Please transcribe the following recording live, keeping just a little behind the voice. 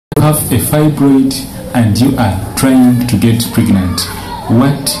have a fibroid and you are trying to get pregnant.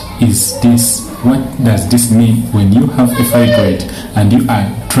 What is this? What does this mean when you have a fibroid and you are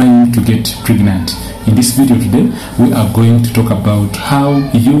trying to get pregnant? In this video today, we are going to talk about how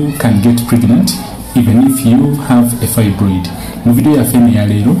you can get pregnant even if you have a fibroid. Mu video ya fene ya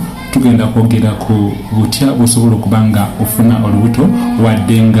lero tugenda kwogera ku butya busobola okubanga ofuna olubuto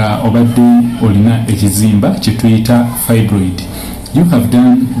wadde nga obadde olina ekizimba kye tuyita fibroid. You have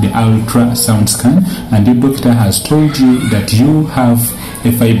done the ultrasound scan and your doctor has told you that you have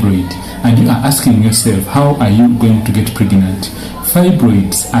a fibroid, and you are asking yourself, how are you going to get pregnant?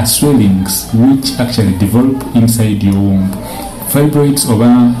 Fibroids are swellings which actually develop inside your womb. Fibroids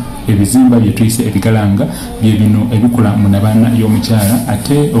oba ebizimba bye tuyise ebigalanga bye bino ebikula mu nabana y'omukyala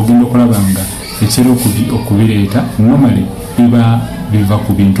ate ogenda okulabanga ekitera okubireeta normally biva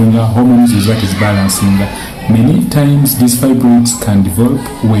ku bintu nga hormones is what is balancing. Many times these fibroids can develop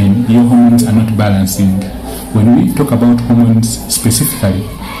when your hormones are not balancing. When we talk about hormones specifically,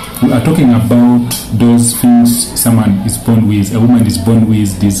 we are talking about those things someone is born with. A woman is born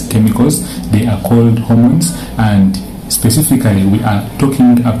with these chemicals. They are called hormones, and specifically we are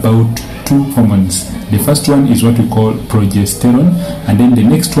talking about two hormones. The first one is what we call progesterone, and then the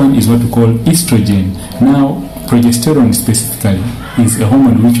next one is what we call estrogen. Now, progesterone specifically is a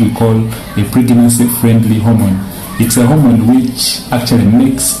hormone which we call a pregnancy-friendly hormone. It's a hormone which actually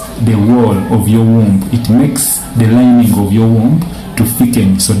makes the wall of your womb, it makes the lining of your womb to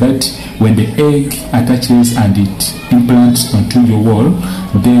thicken so that when the egg attaches and it implants onto your wall,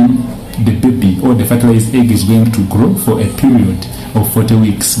 then the baby or the fertilized egg is going to grow for a period of 40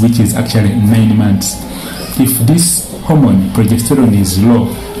 weeks, which is actually 9 months. If this hormone, progesterone, is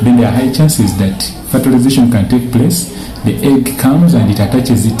low, then there are high chances that fertilization can take place. The egg comes and it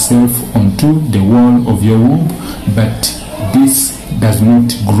attaches itself onto the wall of your womb, but this does not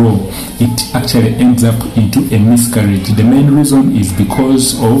grow. It actually ends up into a miscarriage. The main reason is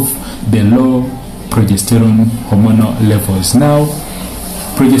because of the low progesterone hormonal levels. Now,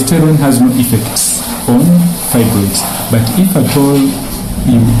 progesterone has no effects on fibroids, but if at all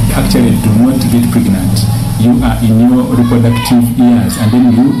you actually do not get pregnant, you are in your reproductive years and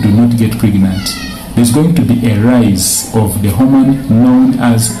then you do not get pregnant, there's going to be a rise of the hormone known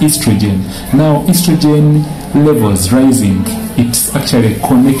as estrogen. Now, estrogen levels rising, it's actually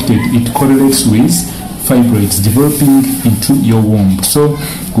connected, it correlates with fibroids developing into your womb. So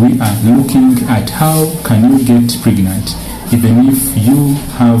we are looking at how can you get pregnant even if you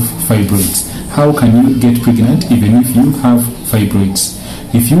have fibroids. How can you get pregnant even if you have fibroids?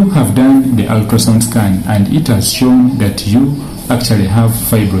 If you have done the ultrasound scan and it has shown that you actually have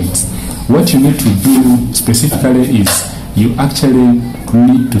fibroids, what you need to do specifically is you actually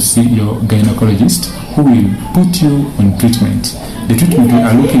need to see your gynecologist who will put you on treatment. The treatment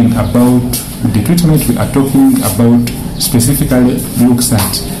we are talking about specifically looks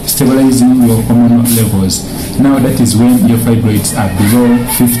at stabilizing your hormonal levels. Now that is when your fibroids are below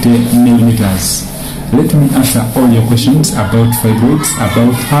 50 millimeters. Let me answer all your questions about fibroids,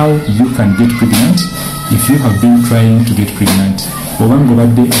 about how you can get pregnant if you have been trying to get pregnant. Obanga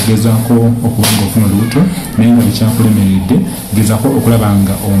obadde ogezaako okubanga ofuna olubuto naye nga bikyakulemeredde, gezaako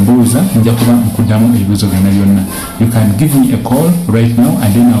okulabanga ombuuza, nja kuba nkuddamu ebibuuzo byonna byonna. You can give me a call right now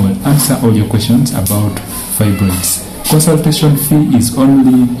and then I will answer all your questions about fibroids. Consultation fee is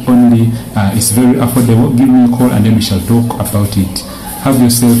it's very affordable. Give me a call and then we shall talk about it. Have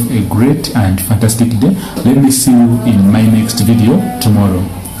yourself a great and fantastic day. Let me see you in my next video tomorrow.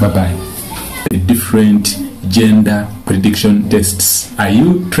 Bye-bye. Different gender prediction tests. Are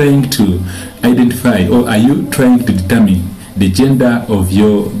you trying to identify or are you trying to determine the gender of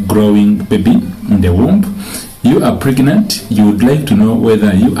your growing baby in the womb? You are pregnant, you would like to know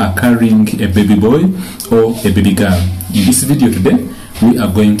whether you are carrying a baby boy or a baby girl. In this video today, we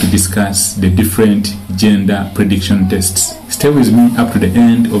are going to discuss the different gender prediction tests. Stay with me up to the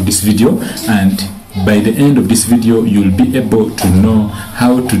end of this video, and by the end of this video you'll be able to know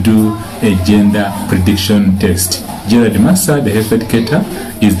how to do a gender prediction test. Gerard Massa, the health educator,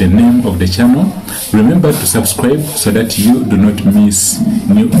 is the name of the channel. Remember to subscribe so that you do not miss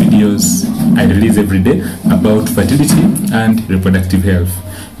new videos I release every day about fertility and reproductive health.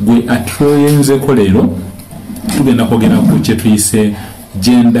 Gwe atwoyenzeko leero tugenda kwogera ku kye tuyise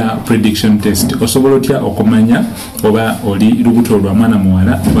gender prediction test. Osobola otya okumanya oba oli lubuto lwa mwana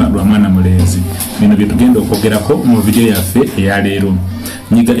muwala oba lwa mwana mulenzi? Bino bye tugenda okwogerako mu video yaffe eya leero.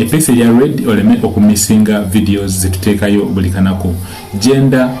 Nyiga epiece ya red oleme okumisinga videos zetuteekayo buli kanako.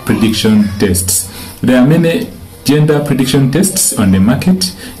 Gender prediction tests. There are many gender prediction tests on the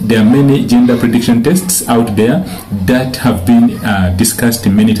market. there are many gender prediction tests out there that have been discussed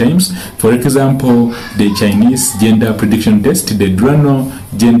many times. For example, the Chinese gender prediction test, the Drano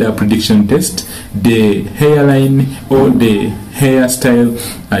gender prediction test, the hairline or the hairstyle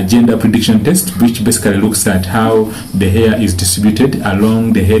gender prediction test, which basically looks at how the hair is distributed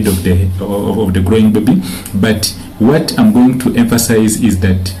along the head of the growing baby. But what I'm going to emphasize is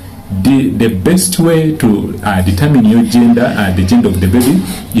that the best way to determine your gender, the gender of the baby,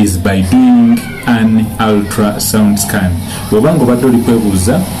 is by doing an ultrasound scan. Obanga obadde oli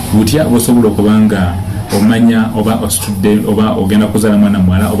kwebuuza butya osobola okubanga omanya oba ostudde oba ogenda kuzaala mwana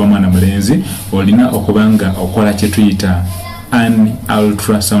muwala oba mwana mulenzi, olina okubanga okola kye tuyita an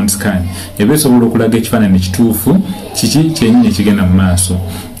ultrasound scan. Eba esobola okulaga ekifaananyi kituufu kiki kyennyini ekigenda mu maaso.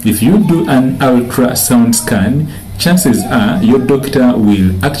 If you do an ultrasound scan, chances are your doctor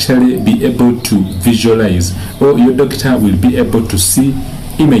will actually be able to visualize, or your doctor will be able to see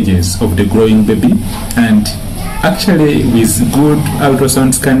images of the growing baby. And actually, with good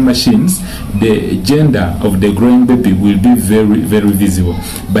ultrasound scan machines, the gender of the growing baby will be very, very visible.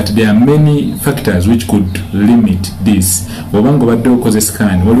 But there are many factors which could limit this. Obanga obadde okoze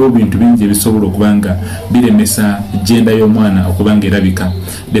scan, waliwo bintu bingi ebisobola okubanga biremesa gender y'omwana okubanga erabika.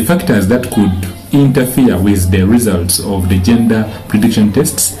 The factors that could interfere with the results of the gender prediction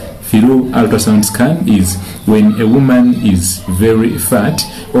tests through ultrasound scan is when a woman is very fat,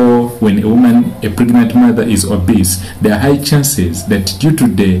 or when a pregnant mother is obese. There are high chances that due to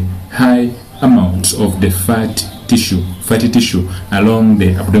the high amounts of the fatty tissue along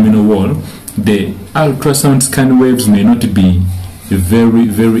the abdominal wall, the ultrasound scan waves may not be very,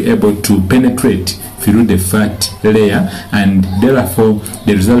 very able to penetrate through the fat layer, and therefore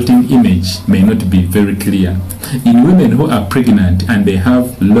the resulting image may not be very clear. In women who are pregnant and they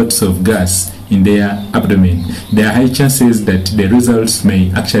have lots of gas in their abdomen, there are high chances that the results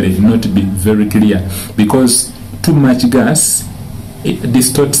may actually not be very clear, because too much gas, it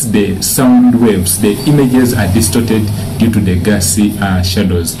distorts the sound waves. The images are distorted due to the gassy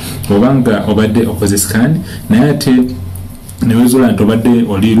shadows. Obanga obadde okoze scan naye ate newezola nti obadde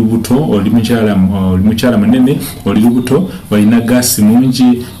oli lubuto, oli mukyala munene, oli lubuto, olina gaasi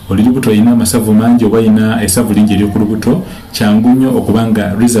mungi, oli lubuto olina amasavu mangi, oba olina esavu lingi ery'oku lubuto, kyangu nnyo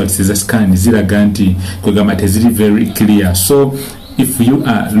okubanga results za scan ziraga nti kwegamba teziri very clear. So if you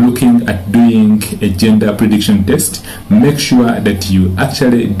are looking at doing a gender prediction test, make sure that you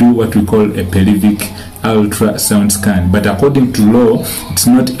actually do what we call a pelvic ultrasound scan. But according to law, it's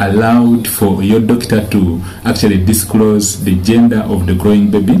not allowed for your doctor to actually disclose the gender of the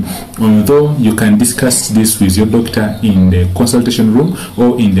growing baby, although you can discuss this with your doctor in the consultation room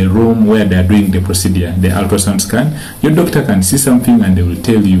or in the room where they are doing the procedure, the ultrasound scan. Your doctor can see something and they will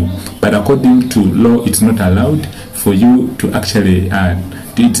tell you, but according to law, it's not allowed for you to actually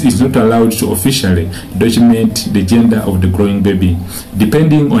it's not allowed to officially document the gender of the growing baby.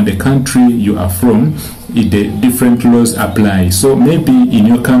 Depending on the country you are from, the different laws apply. So maybe in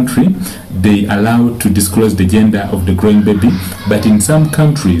your country they allow to disclose the gender of the growing baby, but in some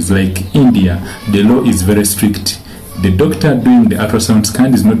countries like India, the law is very strict. The doctor doing the ultrasound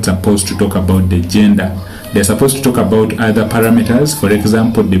scan is not supposed to talk about the gender. They're supposed to talk about other parameters, for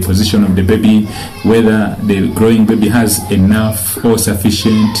example, the position of the baby, whether the growing baby has enough or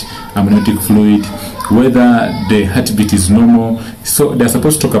sufficient amniotic fluid, whether the heartbeat is normal. So they're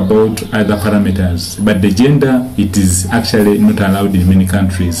supposed to talk about other parameters, but the gender, it is actually not allowed in many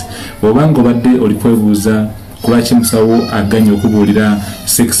countries. Obango badde olikwebuuza kulwaki musawo aganya okubuulira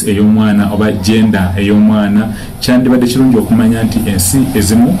sex ey'omwana oba gender ey'omwana, kyandibadde kirungi okumanya nti ensi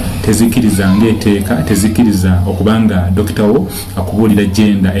ezimu tezikiriza ng'eteeka, tezikiriza okubanga dokita wo akubuulira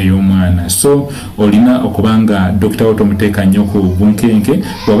gender ey'omwana. So olina okubanga dokita wo tomuteeka nnyo ku bunkenke.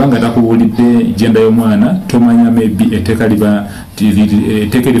 Bw'obanga takubuulidde gender y'omwana, tomanya maybe etteeka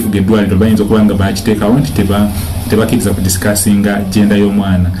erifuga eddwaliro bayinza okubanga bakiteekawo nti tebakiriza kudisikasinga gender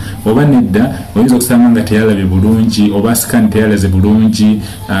y'omwana. Oba nedda oyinza okusanga nga teyalabye bulungi oba scan teyalaze bulungi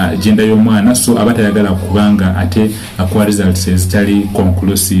gender y'omwana, so aba tayagala kubanga ate akuwa results ezitali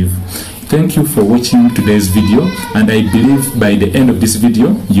conclusive. Thank you for watching today's video, and I believe by the end of this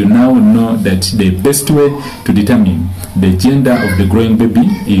video you now know that the best way to determine the gender of the growing baby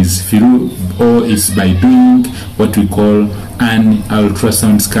is by doing what we call an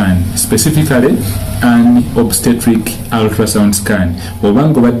ultrasound scan, specifically an obstetric ultrasound scan.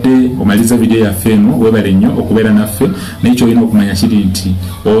 Obanga obadde omaliza video yaffe eno, webale nnyo okubeera naffe, n'ekyo olina okumanya kiri nti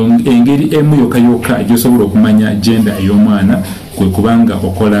engeri emu yokka gy'osobola okumanya gender ey'omwana kwe kubanga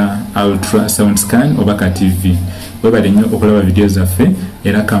okola ultrasound scan oba ka TV. Webale nnyo okulaba video zaffe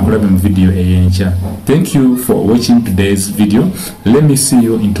era kankulabe mu video eyenkya. Thank you for watching today's video. Let me see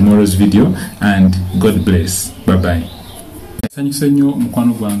you in tomorrow's video and God bless. Bye bye. Sanyusa nnyo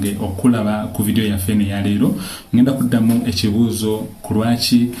mukwano gwange okulaba ku video yaffe eno ya leero. Ngenda kuddamu ekibuuzo ku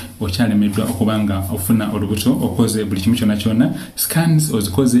lwaki okyalemeddwa okubanga ofuna olubuto okoze buli kimu kyonna kyonna, scans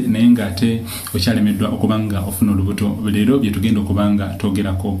ozikoze naye ng'ate okyalemeddwa okubanga ofuna olubuto. Leero bye tugenda okubanga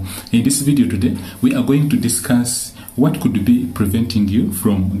twogerako. In this video today we are going to discuss what could be preventing you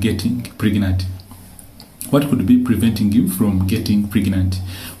from getting pregnant. What could be preventing you from getting pregnant?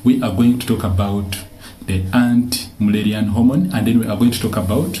 We are going to talk about the anti-Mullerian hormone, and then we are going to talk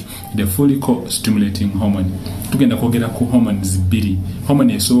about the follicle stimulating hormone. Tugenda kwogera ku hormones bbiri.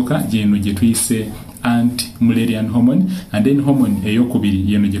 Hormone esooka yeno gye tuyise anti-Mullerian hormone, and then hormone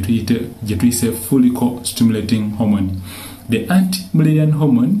eyokubiri yeno gye tuyise follicle stimulating hormone. The anti-Mullerian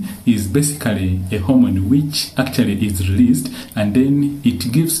hormone is basically a hormone which actually is released, and then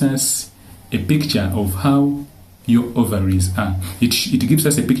it gives us a picture of how your ovaries are. It gives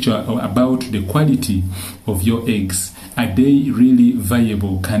us a picture about the quality of your eggs. Are they really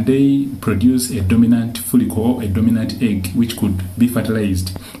viable? Can they produce a dominant follicle or a dominant egg which could be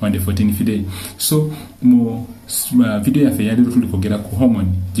fertilized on the 14th day? So mo video yaffe yaleero tuli kwogera ku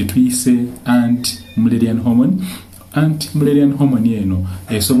hormone gye tuyise anti-Mullerian hormone. Anti-Mullerian hormone eno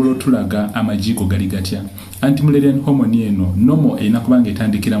esobola otulaga amajigo gali gatya. Anti-Mullerian hormone eno nomo erina kubanga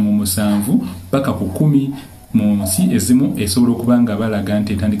etandikira mu 7 paka ku 10 mu nsi ezimu esobola okubanga balaga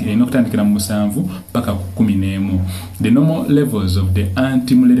nti erina okutandikira mu 7 paka ku 11. The normal levels of the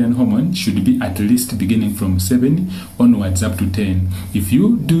anti-Mullerian hormone should be at least beginning from 7 onwards up to 10. If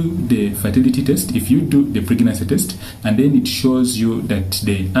you do the fertility test, if you do the pregnancy test, and then it shows you that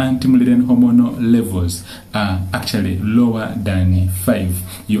the anti-Mullerian hormonal levels are actually lower than 5,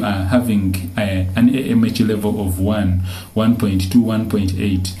 you are having an AMH level of 1, 1.2,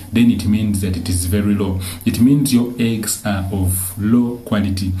 1.8, then it means that it is very low. It means your eggs are of low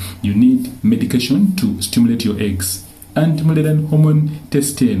quality. You need medication to stimulate your eggs. Anti-Mullerian hormone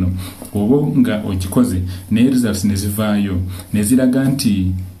test eno oba nga ogikoze ne results ne zivaayo ne ziraga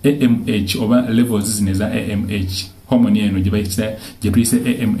nti AMH oba levels zino za AMH hormone eno gye tuyise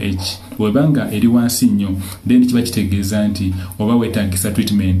AMH webanga eri wansi nnyo, then kiba kitegeeza nti oba weetaagisa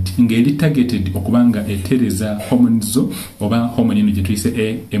treatment ng'eri targeted okubanga etereza hormones zo oba hormone eno gye tuyise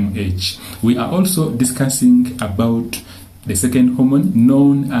AMH. We are also discussing about the second hormone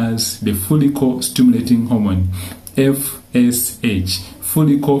known as the follicle stimulating hormone, FSH,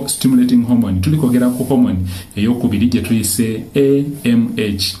 follicle stimulating hormone. Tuli kwogera ku hormone eyokubiri gye tuyise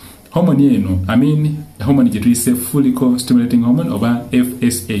AMH. Hormone eno, hormone gye tuyise follicle stimulating hormone oba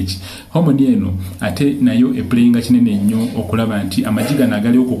FSH. Hormone eno ate nayo eplayinga kinene nnyo okulaba nti amajiga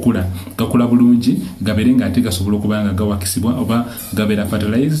nagali okukula gakula bulungi, gabeere nga ate gasobola okubanga gawakisibwa oba gabeera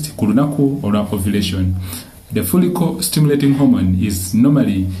fertilized ku lunaku olwa ovulation. The follicle stimulating hormone is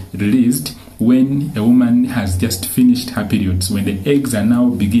normally released when a woman has just finished her periods, when the eggs are now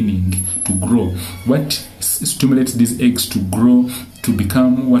beginning to grow. What stimulates these eggs to grow to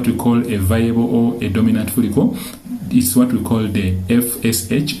become what we call a viable or a dominant follicle is what we call the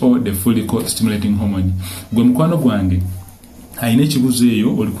FSH or the follicle stimulating hormone. Gwe mukwano gwange ayina ekibuuzo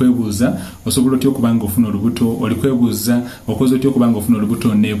eyo olikwebuuza osobola otya okubanga ofuna olubuto, olikwebuuza okoze otya okubanga ofuna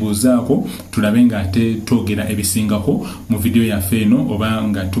olubuto neebuuzaako tulabe nga ate twogera ebisingako mu video yaffe eno oba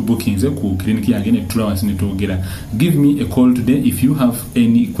nga tubukinze ku kliniki yange ne tutula wansi ne twogera. Give me a call today if you have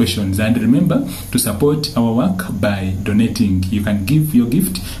any questions, and remember to support our work by donating. You can give your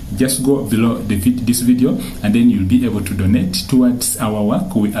gift, just go below this video and then you'll be able to donate towards our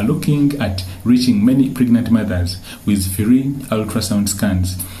work. We are looking at reaching many pregnant mothers with free ultrasound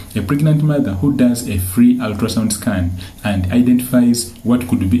scans. A pregnant mother who does a free ultrasound scan and identifies what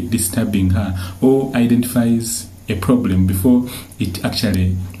could be disturbing her or identifies a problem before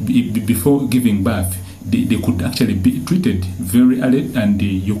giving birth, they could actually be treated very early, and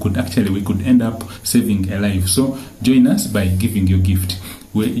we could end up saving a life. So join us by giving your gift.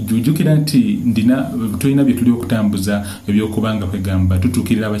 Jujukira nti tulina bye tuli okutambuza ebyokubanga kwegamba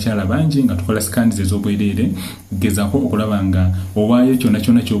tutuukirira abakyala bangi nga tukola scans ez'obwereere, gezaako okulaba nga owaayo kyonna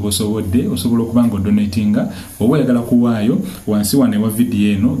ky'oba osobodde osobola okubanga odonatinga. Oba oyagala kuwaayo, wansi wano ewa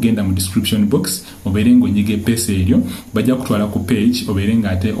video eno genda mu description box obeere ng'onyiga epeesa eryo, bajja kutwala ku page obeere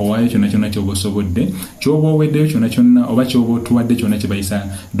nga ate owaayo kyonna ky'oba osobodde, ky'oba oweddeyo kyonna oba ky'oba otuwadde kyonna kye bayisa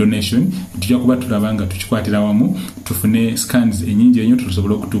donation, tujja kuba tulaba nga tukikwatira wamu tufune scans ennyingi ennyo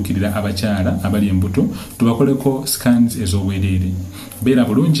tusobola okutuukirira abakyala abali embuto, tubakoleko scans ez'obwereere. Beera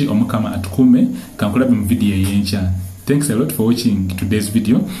bulungi, Omukama atukuume, kankulabe mu video ey'enkya. Thanks a lot for watching today's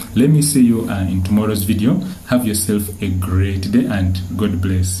video. Let me see you in tomorrow's video. Have yourself a great day and God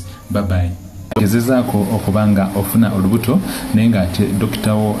bless. Bye bye. Gezezaako okubanga ofuna olubuto naye ng'ate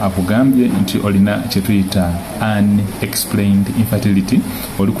dokita wo akugambye nti olina kye tuyita unexplained infertility.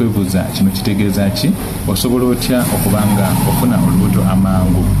 Oli kwebuuza kino kitegeeza ki? Osobola otya okubanga ofuna olubuto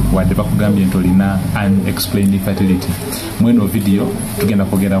amangu wadde bakugambye nti olina unexplained infertility? Mweno video tugenda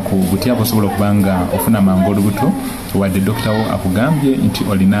kwogera ku butya osobola okubanga ofuna mangu olubuto wadde dokita wo akugambye nti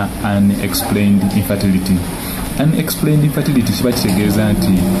olina unexplained infertility. Unexplained infertility kiba kitegeeza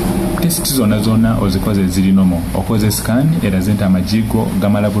nti test zonna ozikoze ziri nomo. Okoze scan eraze nti amajigo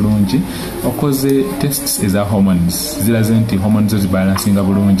gamala bulungi. Okoze tests eza hormones ziraze nti hormones zibalansinga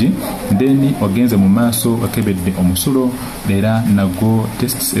bulungi. Then ogenze mu maaso okebedde omusulo era nago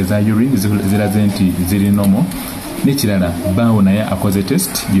tests eza urine ziraze nti ziri nomo. Nekirala baawo naye akoze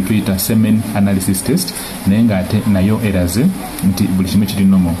test gye tuyita semen analysis test naye ng'ate nayo eraze nti buli kimu kiri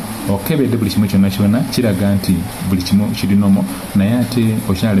nomo. Okebedde buli kimu kyonna kiraga nti buli kimu kiri nomo naye ate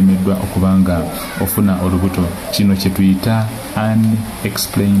okyalemeddwa okubanga ofuna olubuto. Kino kye tuyita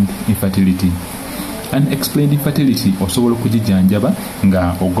unexplained infertility. Unexplained infertility osobola okugijjanjaba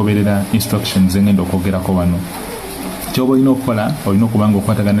nga ogoberera instructions engenda okwogerako wano. Kyoba olina okukola olina okubanga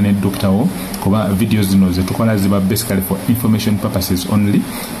okwatagana ne dokita wo kuba videos zino zetukola ziba basically for information purposes only.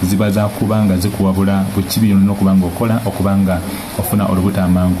 Ziba za kubanga zikuwabula buli kibi olina okubanga okola okubanga ofuna olubuto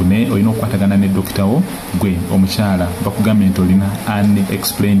amangu naye olina okukwatagana ne dokita wo gwe omukyala bakugambye nti olina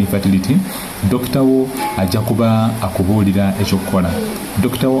unexplained infertility. Dokita wo ajja kuba akubuulira ekyokukola.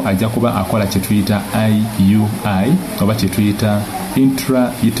 Dokita wo ajja kuba akola kye tuyita IUI oba kye tuyita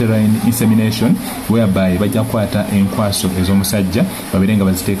intrauterine insemination whereby bajja kukwata enkwaso ez'omusajja babere nga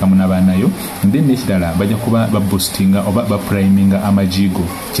baziteekamu n'abaanayo. Then nekirala bajja kuba baboostinga oba bapriminga amajigo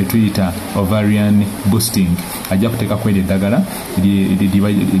kye tuyita ovarian boosting. Ajja kuteekako eryo eddagala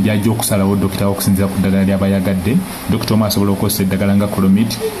lyajja okusalawo dokita okusinziira ku ddagala ly'aba yagadde. Dokita omu asobola okukozesa eddagala nga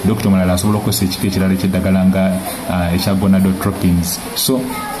colomid, dokita omulala asobola okukozesa ekika ekirala eky'eddagala nga ekya gonadotropins. So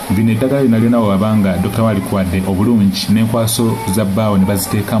bino eddagala byonna lyonna wabanga dokita walikuwadde obulungi n'enkwaso za bbaawo ne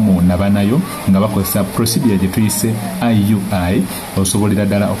baziteekamu n'abaanayo nga bakozesa procedure gye tuyise IUI, osobolera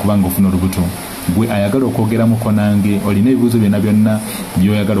ddala okubanga ofuna olubuto. Gwe ayagala okwogeramuko nange olina ebibuuzo byonna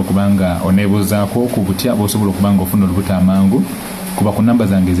by'oyagala okubanga oneebuuzaako ku butya bw'osobola okubanga ofuna olubuto amangu, kuba ku namba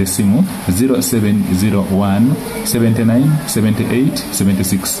zange ez'essimu 0701 79 78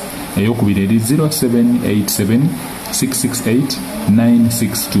 76 eyokubiri eri 0787 668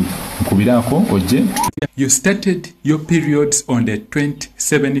 962. Nkubiraako ojje. You started your periods on the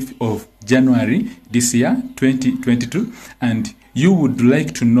 27th of January this year 2022 and you would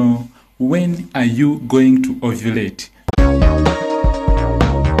like to know when are you going to ovulate.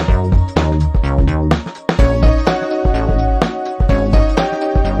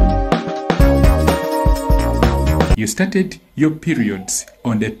 You started your periods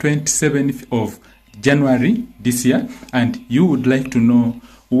on the 27th of January this year and you would like to know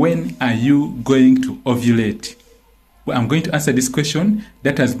when are you going to ovulate. Well, I'm going to answer this question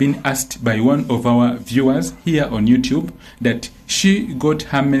that has been asked by one of our viewers here on YouTube, that she got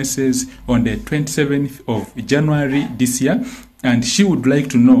her menses on the 27th of January this year and she would like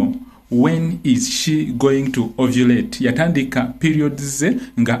to know when is she going to ovulate. Yatandika periods ze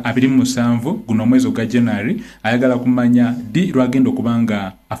nga 27 guno mwezi gwa January, ayagala kumanya di lwagenda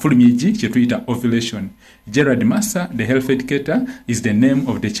okubanga afulumya egi kye tuyita ovulation. Gerard Massa, the health educator, is the name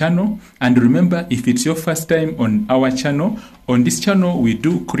of the channel. And remember, if it's your first time on our channel, on this channel we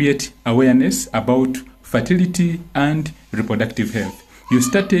do create awareness about fertility and reproductive health. You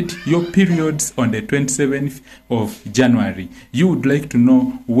started your periods on the 27th of January. You would like to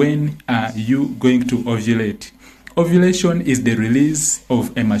know when are you going to ovulate. Ovulation is the release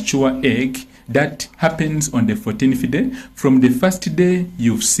of a mature egg that happens on the 14th day from the first day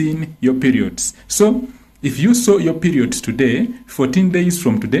you've seen your periods. So if you saw your periods today, 14 days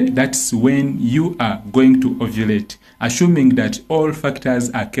from today, that's when you are going to ovulate, assuming that all factors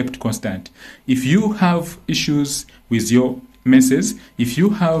are kept constant. If you have issues with your menses, if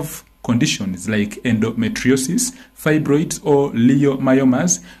you have conditions like endometriosis, fibroids or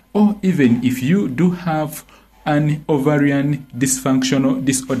leiomyomas, or even if you do have an ovarian dysfunctional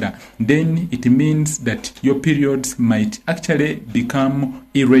disorder, then it means that your periods might actually become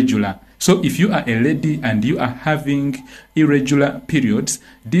irregular. So if you are a lady and you are having irregular periods,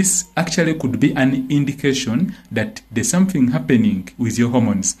 this actually could be an indication that there's something happening with your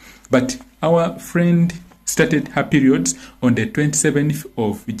hormones. But our friend started her periods on the 27th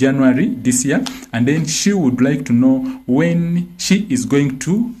of January this year, and then she would like to know when she is going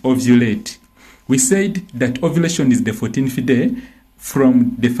to ovulate. We said that ovulation is the 14th day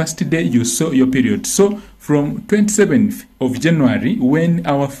from the first day you saw your period. So from 27th of January, when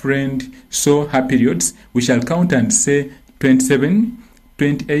our friend saw her periods, we shall count and say 27th,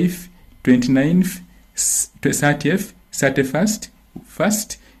 28th, 29th, 30th, 31st,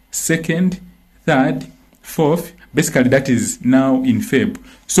 1st, 2nd, 3rd, 4th. Basically, that is now in Feb.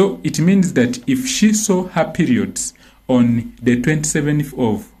 So it means that if she saw her periods on the 27th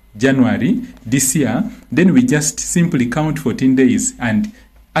of January this year, then we just simply count 14 days, and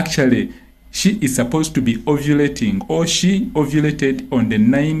actually she is supposed to be ovulating, or she ovulated on the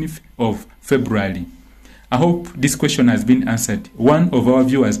 9th of February. I hope this question has been answered. One of our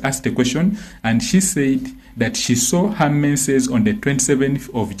viewers asked a question, and she said that she saw her menses on the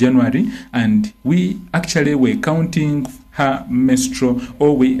 27th of January, and we actually were counting her menstrual,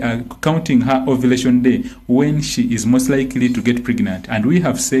 or we are counting her ovulation day when she is most likely to get pregnant. And we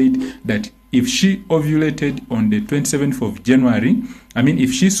have said that if she ovulated on the 27th of January,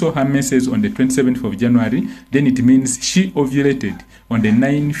 if she saw her menses on the 27th of January, then it means she ovulated on the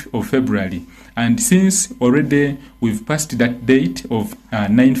 9th of February. And since already we've passed that date of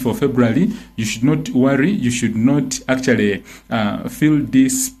 9th of February, you should not worry. You should not actually feel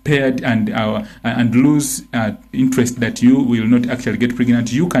despaired and lose interest that you will not actually get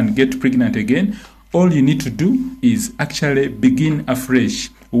pregnant. You can get pregnant again. All you need to do is actually begin afresh.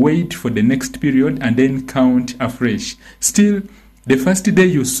 Wait for the next period and then count afresh. Still, the first day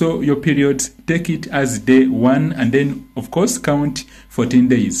you saw your periods, take it as day 1, and then of course count 14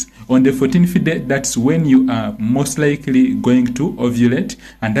 days. On the 14th day, that's when you are most likely going to ovulate,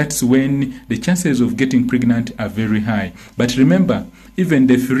 and that's when the chances of getting pregnant are very high. But remember, even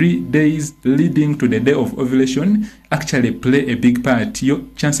the 3 days leading to the day of ovulation actually play a big part. Your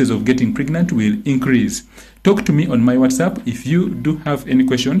chances of getting pregnant will increase. Talk to me on my WhatsApp if you do have any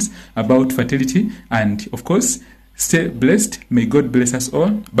questions about fertility, and of course, stay blessed. May God bless us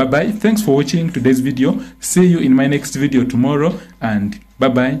all. Bye-bye. Thanks for watching today's video. See you in my next video tomorrow, and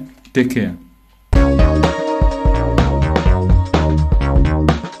bye-bye. Take care.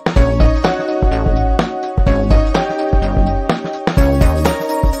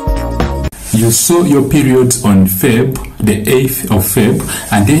 You saw your periods on Feb, the 8th of Feb,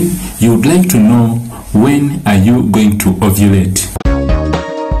 and then you would like to know when are you going to ovulate.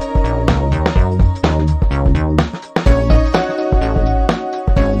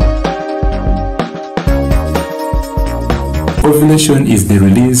 Ovulation is the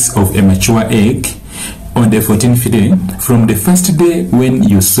release of a mature egg on the 14th day from the first day when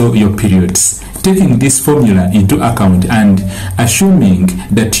you saw your periods. Taking this formula into account and assuming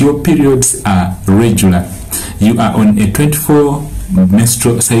that your periods are regular, you are on a 24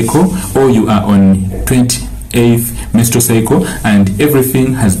 menstrual cycle, or you are on 28th menstrual cycle, and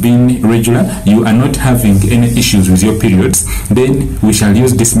everything has been regular, you are not having any issues with your periods, then we shall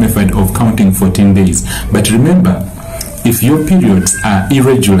use this method of counting 14 days. But remember, if your periods are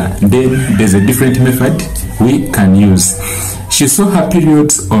irregular, then there's a different method we can use. She saw her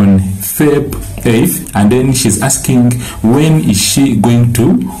periods on Feb 8th, and then she's asking when is she going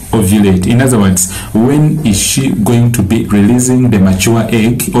to ovulate. In other words, when is she going to be releasing the mature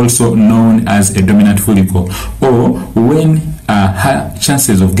egg, also known as a dominant follicle, or when are her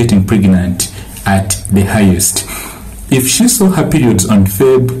chances of getting pregnant at the highest. If she saw her periods on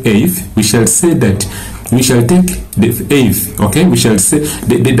Feb 8th, we shall say that we shall take the 8th, okay? We shall say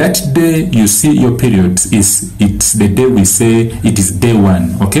that day you see your periods it's the day we say it is day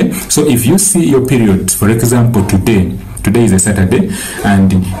 1, okay? So if you see your periods, for example, today is a Saturday,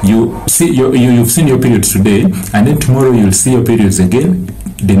 and you see you've seen your periods today, and then tomorrow you'll see your periods again.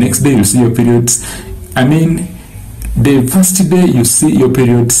 The next day you'll see your periods. The first day you see your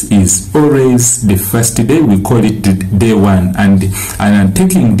periods is always the first day. We call it day 1, and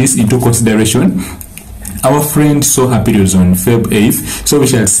taking this into consideration, our friend saw her periods on Feb 8th, so we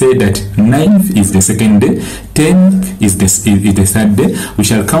shall say that 9th is the second day, 10th is the third day. We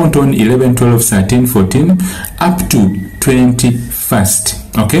shall count on 11, 12, 13, 14, up to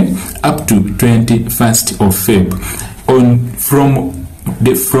 21st, okay? Up to 21st of Feb.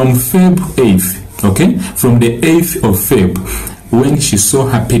 From Feb 8th, okay? From the 8th of Feb, when she saw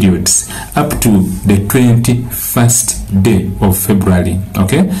her periods, up to the 21st day of February,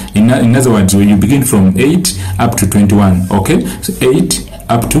 okay? In other words, when you begin from 8 up to 21, okay? So 8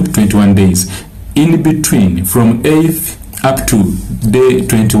 up to 21 days. In between, from 8th up to day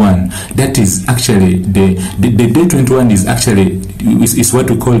 21, that is actually the day 21 is actually is what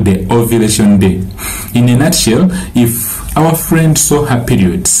we call the ovulation day. In a nutshell, if our friend saw her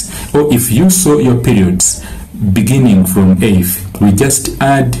periods, or if you saw your periods beginning from 8th, we just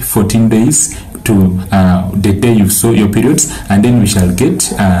add 14 days to the day you saw your periods, and then we shall get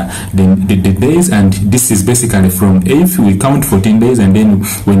the days. And this is basically from if we count 14 days, and then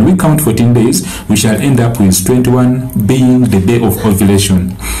when we count 14 days, we shall end up with 21 being the day of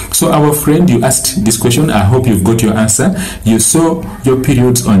ovulation. So our friend, you asked this question. I hope you've got your answer. You saw your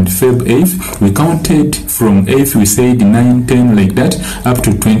periods on Feb 8th. We counted from 8th, we said 9, 10, like that, up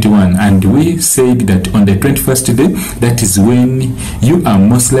to 21, and we said that on the 21st day, that is when you are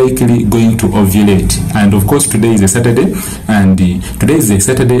most likely going to ovulate. And of course, today is a Saturday, and today is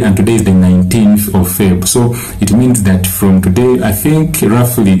the 19th of Feb. So it means that from today, I think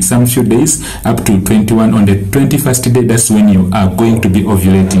roughly some few days up to 21, on the 21st day, that's when you are going to be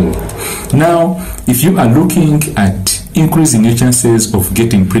ovulating. Now, if you are looking at increasing your chances of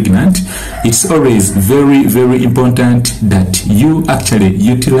getting pregnant, it's always very, very important that you actually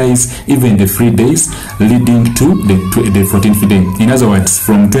utilize even the 3 days leading to the 14th day. In other words,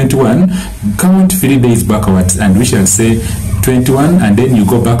 from 21, count 3 days backwards, and we shall say 21, and then you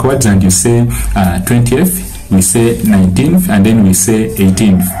go backwards and you say 20th, we say 19th, and then we say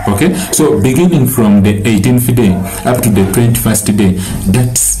 18th. Okay, so beginning from the 18th day up to the 21st day,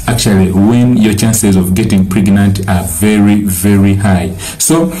 that's actually when your chances of getting pregnant are very, very high.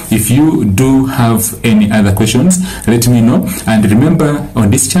 So if you do have any other questions, let me know. And remember, on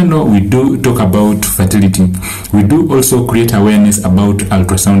this channel we do talk about fertility. We do also create awareness about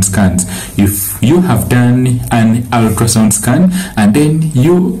ultrasound scans. If you have done an ultrasound scan and then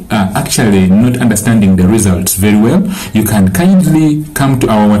you are actually not understanding the results very well, you can kindly come to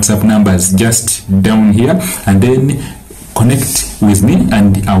our WhatsApp numbers just down here, and then connect with me,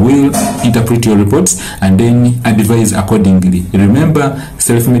 and I will interpret your reports and then advise accordingly. Remember,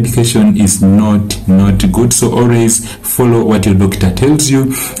 self-medication is not good, so always follow what your doctor tells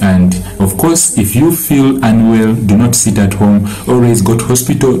you. And of course, if you feel unwell, do not sit at home. Always go to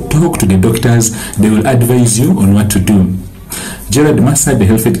hospital, talk to the doctors. They will advise you on what to do. Gerard Massa, the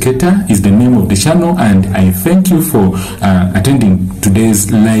health educator, is the name of the channel, and I thank you for attending today's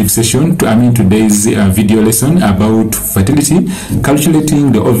live session, today's video lesson about fertility,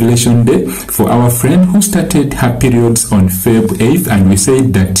 calculating the ovulation day for our friend who started her periods on Feb 8th, and we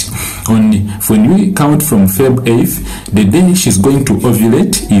said that when we count from Feb 8th, the day she's going to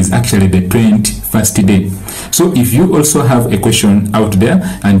ovulate is actually the 21st day. So if you also have a question out there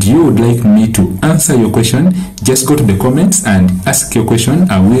and you would like me to answer your question, just go to the comments and ask your question.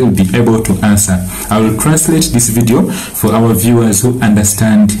 I will be able to answer. I will translate this video for our viewers who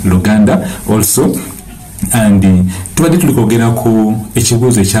understand Luganda also. And tubadde tulikogerako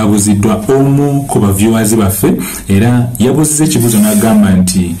ekibuuzo ekyabuuziddwa omu ku baviewers baffe, era yabuuziza ekibuuzo n'agamba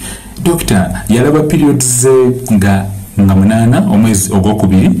nti Dr. yalaba periods ze nga 8 omwezi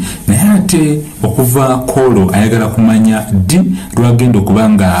ogwokubiri, naye ate okuva kolo ayagala kumanya ddi lwagenda okuba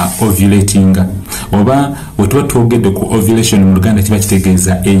nga ovulating, oba wetuba twogedde ku ovulation mu Luganda kiba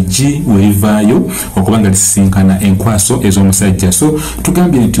kitegeeza egi weivaayo okuba nga lisisinkana enkwaso ez'omusajja. So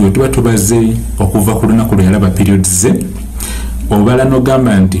tugambye nti wetuba tubaze okuva ku lunaku lwe yalaba periods ze, obala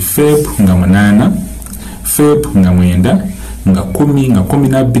n'ogamba nti Feb nga 8, Feb nga 9, nga 10, nga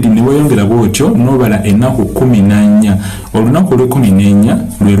 12, ne weyongera bwotyo n'obala ennaku 14. Olunaku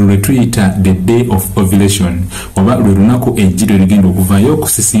lwe-14 lwe tuyita the day of ovulation, oba lwe lunaku ejjiro ligenda okuvaayo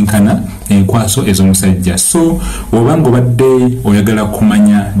okusisinkana enkwaso ez'omusajja. So obanga obadde oyagala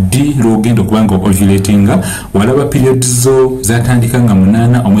kumanya ddi lwogenda okuba nga ovulatinga, walaba periods zo zatandika nga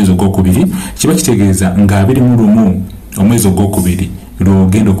 8 omwezi ogwokubiri, kiba kitegeeza nga 21 omwezi ogwokubiri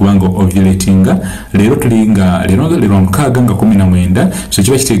lwogenda okuba nga ovulatinga. Leero tuli nga leero 6 nga 19, so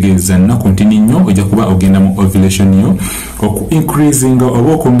kiba kitegeeza nnaku ntini nnyo ojja kuba ogenda mu ovulation yo. Increasing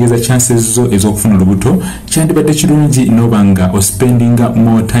oba okwongeza chances zo ez'okufuna olubuto, kyandibadde kirungi n'oba nga spending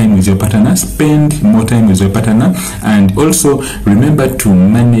more time with your partner. Spend more time with your partner, and also remember to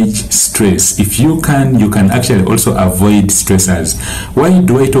manage stress. If you can actually also avoid stressors. Why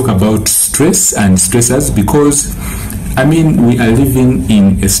do I talk about stress and stressors? Because we are living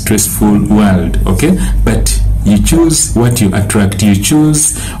in a stressful world, okay? But you choose what you attract. You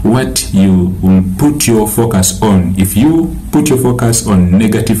choose what you will put your focus on. If you put your focus on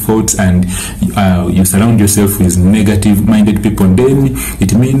negative thoughts and you surround yourself with negative-minded people, then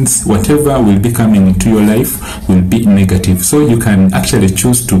it means whatever will be coming into your life will be negative. So you can actually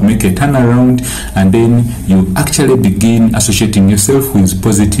choose to make a turnaround, and then you actually begin associating yourself with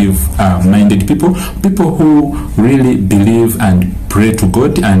positive-minded people who really believe and pray to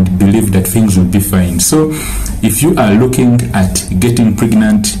God and believe that things will be fine. So if you are looking at getting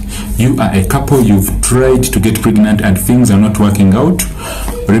pregnant, you are a couple, you've tried to get pregnant and things are not working out,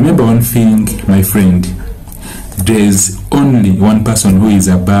 remember one thing, my friend: there's only one person who is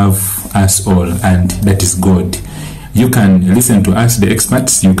above us all, and that is God. You can listen to us, the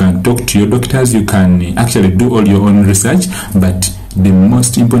experts, you can talk to your doctors, you can actually do all your own research, but the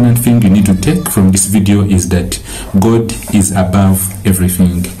most important thing you need to take from this video is that God is above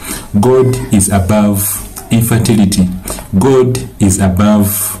everything. God is above infertility. God is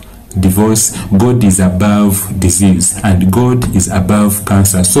above divorce. God is above disease, and God is above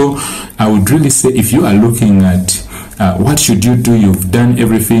cancer. So I would really say, if you are looking at what should you do, you've done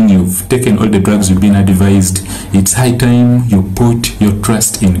everything, you've taken all the drugs you've been advised, it's high time you put your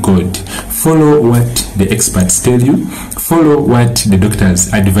trust in God. Follow what the experts tell you, follow what the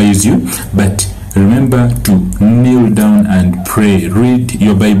doctors advise you, but remember to kneel down and pray. Read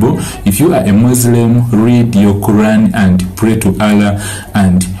your Bible. If you are a Muslim, read your Quran and pray to Allah.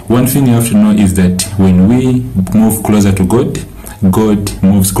 And one thing you have to know is that when we move closer to God, God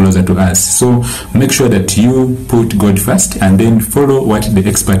moves closer to us. So make sure that you put God first, and then follow what the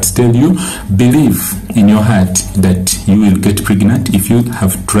experts tell you. Believe in your heart that you will get pregnant. If you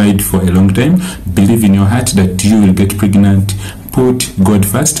have tried for a long time, believe in your heart that you will get pregnant. Put God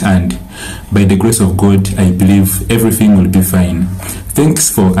first, and by the grace of God, I believe everything will be fine. Thanks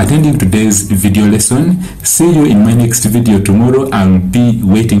for attending today's video lesson. See you in my next video tomorrow. I'll be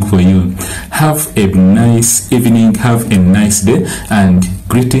waiting for you. Have a nice evening, have a nice day, and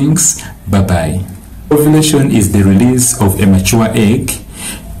greetings. Bye-bye. Ovulation is the release of a mature egg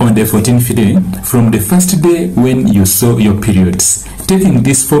on the 14th day from the first day when you saw your periods. Taking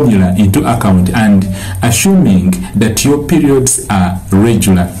this formula into account and assuming that your periods are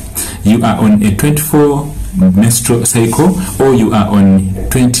regular, you are on a 24 menstrual cycle, or you are on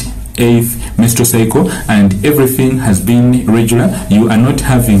 28th menstrual cycle, and everything has been regular, you are not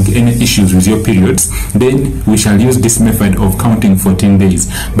having any issues with your periods, then we shall use this method of counting 14 days.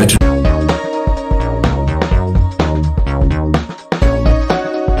 But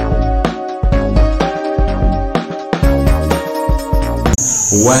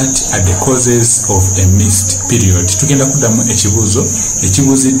what are the causes of a missed period? Tugenda kudamu ekibuuzo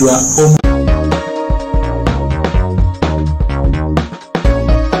ekibuuziddwa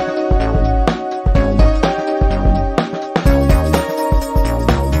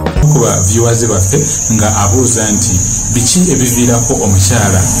kuba viewers baffe nga abuuza nti biki ebiviirako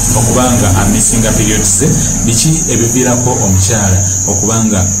omukyala okubanga amissinga periods ze, biki ebiviirako omukyala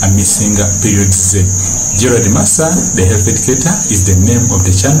okubanga amissinga periods ze. Gerald Massa, the health educator, is the name of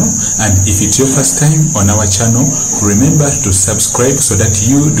the channel, and if it's your first time on our channel, remember to subscribe so that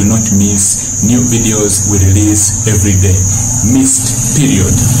you do not miss new videos we release every day. Missed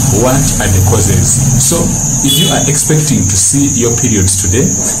period, what are the causes? So if you are expecting to see your periods today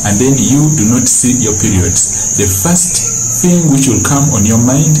and then you do not see your periods, the first thing which will come on your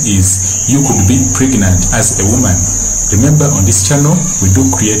mind is you could be pregnant as a woman. Remember, on this channel we do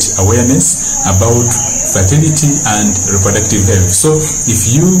create awareness about fertility and reproductive health. So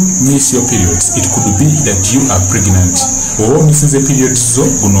if you miss your periods, it could be that you are pregnant. Oba missinze periods zo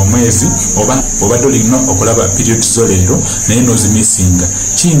guno omwezi, oba dolina okulaba periods zo leero naye nozimissinga,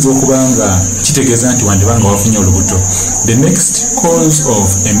 kiyinza okubanga kitegeeza nti wandibanga wafunye olubuto. The next cause of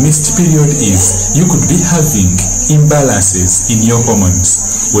a missed period is you could be having imbalances in your hormones.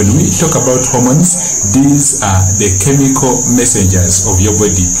 When we talk about hormones, these are the chemical messengers of your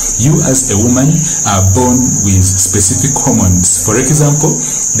body. You as a woman are born with specific hormones. For example,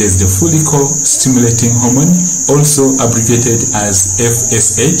 there's the follicle stimulating hormone, also abbreviated as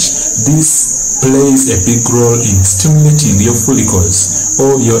FSH. This plays a big role in stimulating your follicles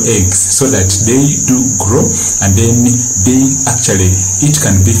or your eggs so that they do grow, and then it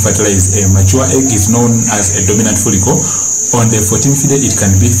can be fertilized. A mature egg is known as a dominant follicle. On the 14th day, it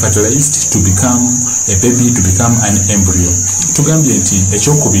can be fertilized to become a baby, to become an embryo. Tugambye nti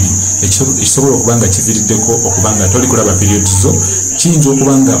ekyokubiri ekisobola okubanga kiviiriddeko okubanga toli kulaba periods zo, kiyinza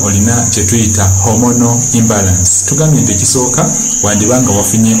okubanga olina kye tuyita hormonal imbalance. Tugambye nti ekisooka wandibanga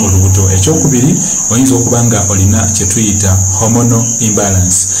wafunye olubuto. Ekyokubiri oyinza okubanga olina kye tuyita hormonal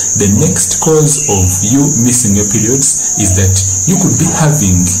imbalance. The next cause of you missing your periods is that you could be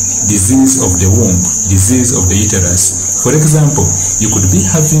having disease of the womb, disease of the uterus. For example, you could be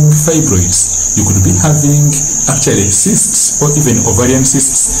having fibroids, you could be having actually cysts or even ovarian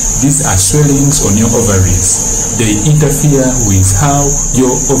cysts. These are swellings on your ovaries. They interfere with how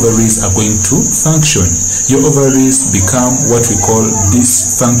your ovaries are going to function. Your ovaries become what we call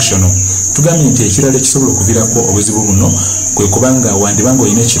dysfunctional. Tugambye nti ekirala ekisobola okuviirako obuzibu buno kwe kubanga wandibanga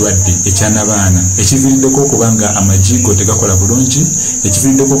olina ekirwadde ekyanabaana ekiviiriddeko okubanga amajigo tegakola bulungi,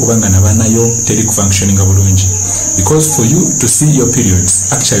 ekiviiriddeko okubanga nabaanayo teri kufunctioninga bulungi. Because for you to see your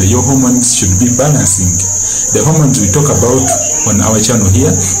periods, actually your hormones should be balancing. The hormones we talk about on our channel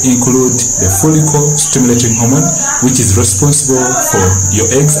here include the follicle stimulating hormone, which is responsible for your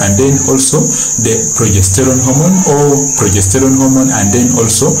eggs, and then also the progesterone hormone and then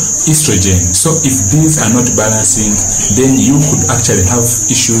also estrogen. So if these are not balancing, then you could actually have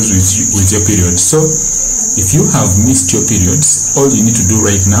issues with your period. So if you have missed your periods, all you need to do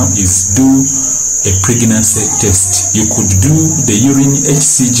right now is do a pregnancy test. You could do the urine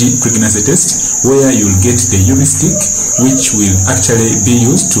HCG pregnancy test, where you'll get the urine which will actually be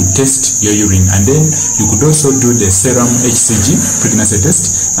used to test your urine, and then you could also do the serum HCG pregnancy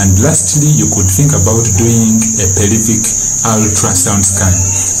test, and lastly you could think about doing a pelvic ultrasound scan.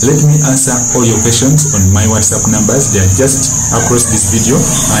 Let me answer all your questions on my WhatsApp numbers. They are just across this video,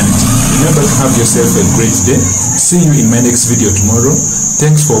 and remember to have yourself a great day. See you in my next video tomorrow.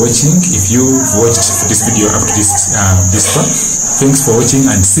 Thanks for watching. If you've watched this video up to this far, thanks for watching,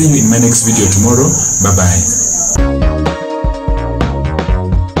 and see you in my next video tomorrow. Bye bye.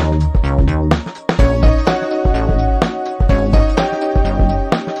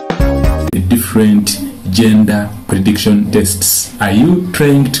 Different gender prediction tests. Are you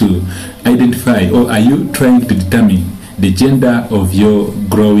trying to identify, or are you trying to determine the gender of your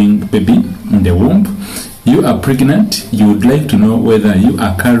growing baby in the womb? You are pregnant, you would like to know whether you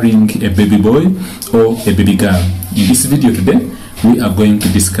are carrying a baby boy or a baby girl. In this video today, we are going to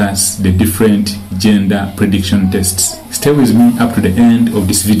discuss the different gender prediction tests. Stay with me up to the end of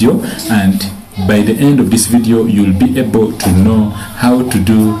this video, and by the end of this video, you'll be able to know how to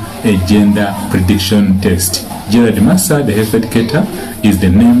do a gender prediction test. Gerard Massa, the health educator, is the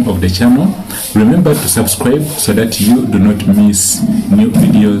name of the channel. Remember to subscribe so that you do not miss new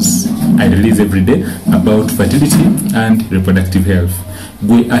videos I release every day about fertility and reproductive health.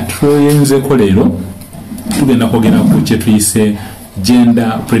 Gwe atuyenze kolero tugenda kwogera ku kye tuyise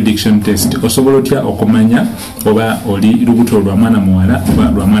gender prediction test. Osobola otya okumanya oba oli lubuto lwa mwana muwala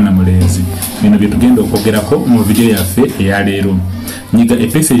oba lwa mwana mulenzi? Bino bye tugenda okwogerako mu video yaffe eya leero. Nyiga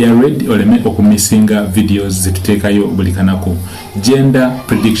epeesa ya red oleme okumisinga videos zetuteekayo buli kanako. Gender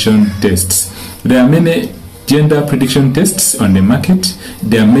prediction tests. There are many gender prediction tests on the market.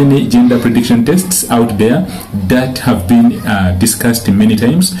 There are many gender prediction tests out there that have been discussed many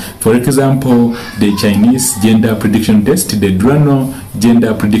times. For example, the Chinese gender prediction test, the Drano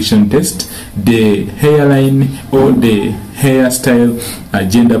gender prediction test, the hairline or the hairstyle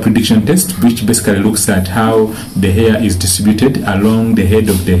gender prediction test, which basically looks at how the hair is distributed along the head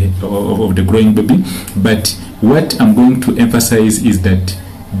of the growing baby. But what I'm going to emphasize is that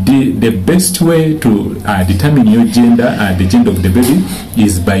the best way to determine your gender, the gender of the baby,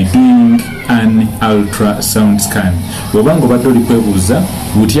 is by doing an ultrasound scan. Obanga obadde oli kwebuuza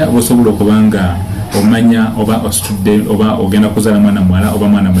butya osobola okubanga omanya oba ostudde oba ogenda kuzaala mwana muwala oba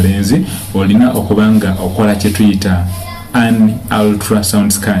mwana mulenzi, olina okubanga okola kye tuyita an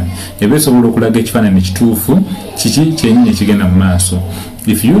ultrasound scan. Eba esobola okulaga ekifaananyi kituufu kiki kyennyini ekigenda mu maaso.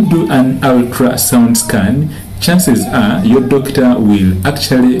 If you do an ultrasound scan, chances are your doctor will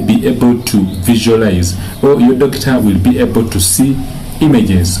actually be able to visualize, or your doctor will be able to see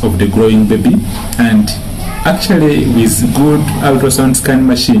images of the growing baby. And actually, with good ultrasound scan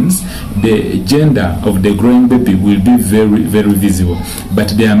machines, the gender of the growing baby will be very, very visible.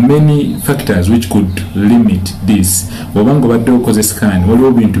 But there are many factors which could limit this. Obanga obadde okoze scan, waliwo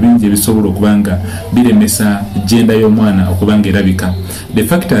ebintu bingi ebisobola okubanga biremesa gender y'omwana okubanga erabika. The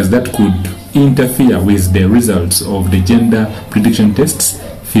factors that could interfere with the results of the gender prediction tests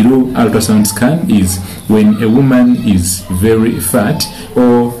through ultrasound scan is when a woman is very fat,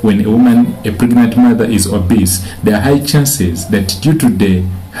 or when a pregnant mother is obese. There are high chances that due to the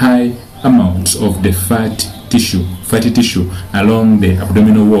high amounts of the fatty tissue along the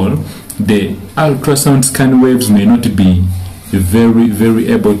abdominal wall, the ultrasound scan waves may not be very, very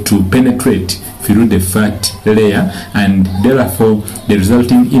able to penetrate through the fat layer, and therefore the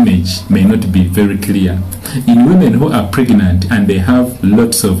resulting image may not be very clear. In women who are pregnant and they have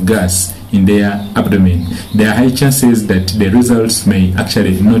lots of gas in their abdomen, there are high chances that the results may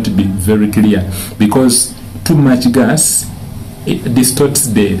actually not be very clear, because too much gas distorts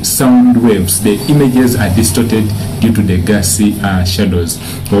the sound waves. The images are distorted due to the gassy shadows.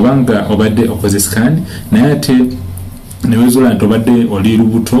 Obanga obadde okoze scan naye ate newezola nti obadde oli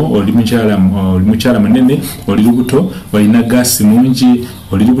lubuto, oli mukyala munene, oli lubuto, olina gaasi mungi,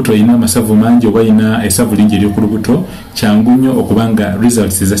 oli lubuto olina amasavu mangi oba olina esavu lingi ery'oku lubuto, kyangu nnyo okubanga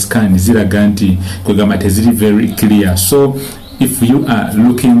results za scan ziraga nti kwegamba teziri very clear. So if you are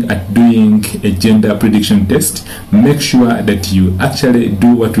looking at doing a gender prediction test, make sure that you actually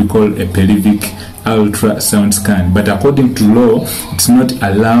do what we call a pelvic ultrasound scan. But according to law, it's not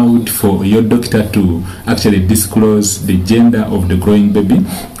allowed for your doctor to actually disclose the gender of the growing baby,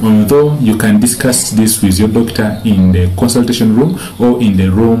 although you can discuss this with your doctor in the consultation room or in the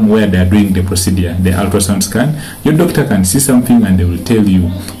room where they are doing the procedure, the ultrasound scan. Your doctor can see something and they will tell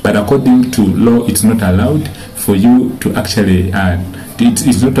you, but according to law, it's not allowed for you to actually it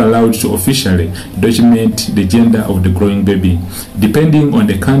is not allowed to officially document the gender of the growing baby. Depending on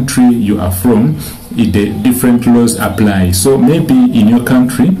the country you are from, the different laws apply. So maybe in your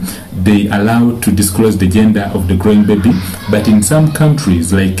country they allow to disclose the gender of the growing baby, but in some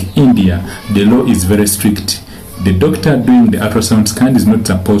countries like India, the law is very strict. The doctor doing the ultrasound scan is not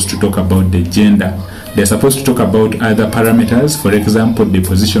supposed to talk about the gender. They're supposed to talk about other parameters, for example, the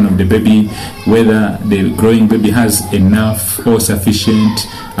position of the baby, whether the growing baby has enough or sufficient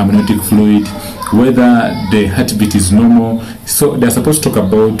amniotic fluid, whether the heartbeat is normal. So they're supposed to talk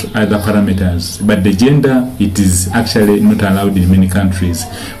about other parameters, but the gender, it is actually not allowed in many countries.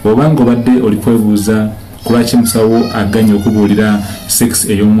 Wabango badde olikwebuuza kulwaki musawo aganye okubuulira sex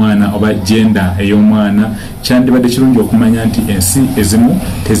ey'omwana oba gender ey'omwana, kyandibadde kirungi okumanya nti ensi ezimu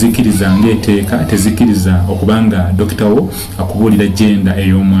tezikiriza ng'eteeka, tezikiriza okubanga dokita wo akubuulira gender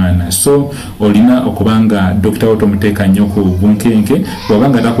ey'omwana. So olina okubanga dokita wo tomuteeka nnyo ku bunkenke.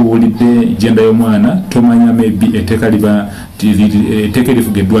 Bw'abanga takubuulidde gender y'omwana, tomanya maybe etteeka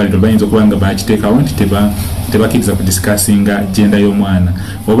erifuga eddwaliro bayinza okubanga bakiteekawo nti tebakiriza kudisikasinga gender y'omwana.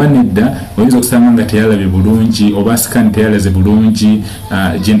 Oba nedda oyinza okusanga nga teyalabye bulungi oba scan teyalaze bulungi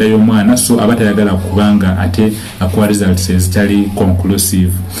gender y'omwana, so aba tayagala kubanga ate akuwa results ezitali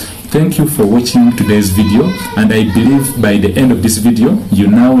conclusive. Thank you for watching today's video, and I believe by the end of this video you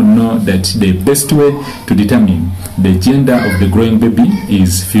now know that the best way to determine the gender of the growing baby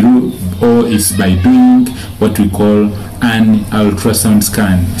is through or is by doing what we call an ultrasound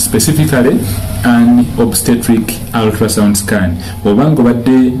scan, specifically an obstetric ultrasound scan. Obango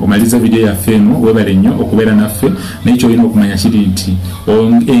badde omaliza video yaffe eno, webale nnyo okubeera naffe, n'ekyo olina okumanya kiri nti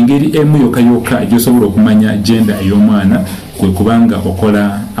engeri emu yokka gy'osobola okumanya gender ey'omwana kwe kubanga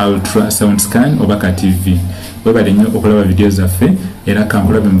okola ultrasound scan oba ka TV. Webale nnyo okulaba video zaffe, era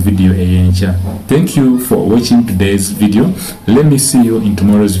kankulabe mu video ey'enkya. Thank you for watching today's video. Let me see you in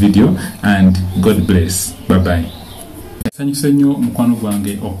tomorrow's video, and God bless. Bye bye. Sanyusa nnyo mukwano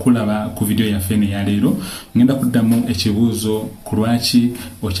gwange okulaba ku video yaffe eno ya leero. Ngenda kuddamu ekibuuzo ku lwaki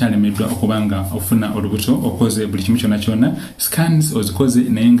okyalemeddwa okubanga ofuna olubuto, okoze buli kimu kyonna kyonna, scans ozikoze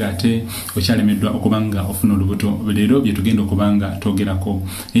naye ng'ate okyalemeddwa okubanga ofuna olubuto. Leero bye tugenda okubanga twogerako.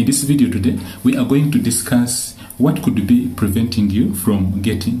 In this video today, we are going to discuss what could be preventing you from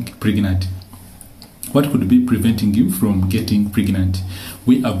getting pregnant. What could be preventing you from getting pregnant?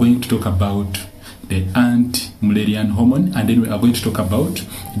 We are going to talk about the anti-Mullerian hormone, and then we are going to talk about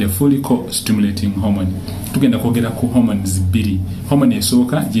the follicle stimulating hormone. Tugenda kwogera ku hormones bbiri. Hormone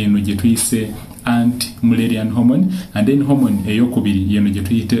esooka yeno gye tuyise anti-Mullerian hormone, and then hormone eyokubiri yeno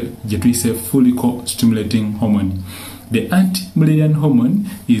gye tuyise follicle stimulating hormone. The anti-Mullerian hormone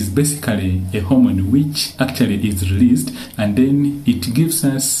is basically a hormone which actually is released, and then it gives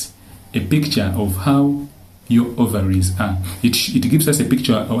us a picture of how your ovaries are. It gives us a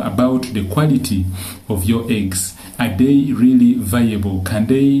picture about the quality of your eggs. Are they really viable? Can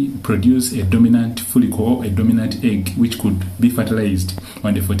they produce a dominant follicle or a dominant egg which could be fertilized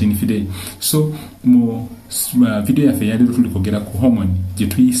on the 14th day? So mu video yaffe yali tuli kwogera ku hormone gye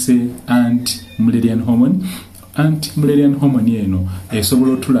tuyise anti-Mullerian hormone. Anti-Mullerian hormone eno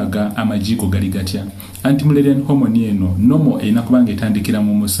esobola otulaga amajigo gali gatya. Anti-Mullerian hormone eno nomo erina kubanga etandikira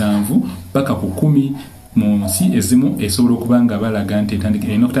mu 7 paka ku 10 mu nsi ezimu esobola okubanga balaga nti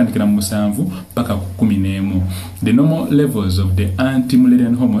erina okutandikira mu 7 paka ku 11. The normal levels of the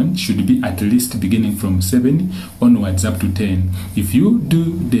anti-Mullerian hormone should be at least beginning from 7 onwards up to 10. If you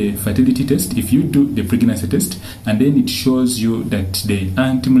do the fertility test, if you do the pregnancy test, and then it shows you that the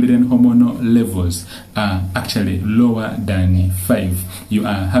anti-Mullerian hormonal levels are actually lower than 5, you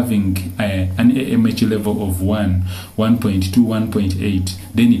are having an AMH level of 1, 1.2, 1.8,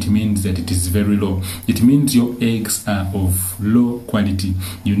 then it means that it is very low. It means your eggs are of low quality.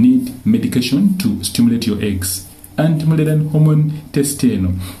 You need medication to stimulate your eggs. Anti-Mullerian hormone test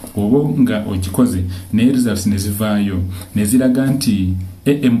eno oba nga ogikoze ne results ne zivaayo ne ziraga nti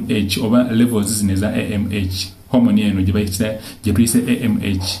AMH oba levels zino za AMH hormone eno gye tuyise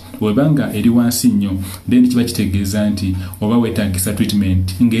AMH webanga eri wansi nnyo, then kiba kitegeeza nti oba weetaagisa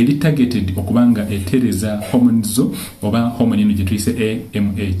treatment ng'eri targeted okubanga etereza hormones zo oba hormone eno gye tuyise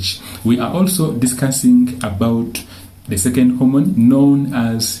AMH. We are also discussing about the second hormone known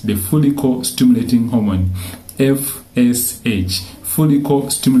as the follicle stimulating hormone, FSH, follicle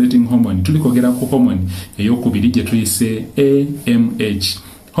stimulating hormone. Tulikogera ku hormone eyokubiri gye tuyise AMH.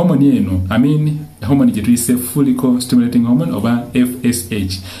 Hormone eno, hormone gye tuyise follicle stimulating hormone oba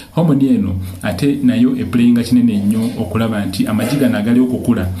FSH. Hormone eno ate nayo eplayinga kinene nnyo okulaba nti amajiga nagali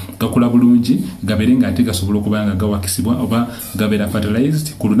okukula gakula bulungi gabere nga ate gasobola okubanga gawakisibwa oba gabera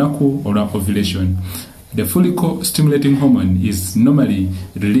fertilized ku lunaku olwa ovulation. The follicle stimulating hormone is normally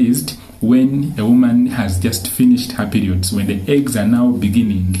released when a woman has just finished her periods, when the eggs are now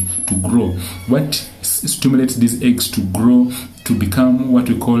beginning to grow. What stimulates these eggs to grow to become what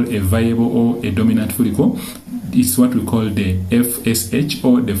we call a viable or a dominant follicle is what we call the FSH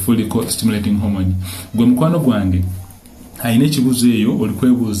or the follicle stimulating hormone. Gwe mukwano gwange ayina ekibuzo eyo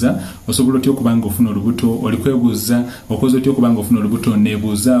olikwebuuza osobola otya okubanga ofuna olubuto, olikwebuuza okoze otya okubanga ofuna olubuto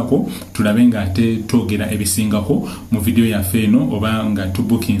neebuuzaako tulabe nga ate twogera ebisingako mu video yaffe eno oba nga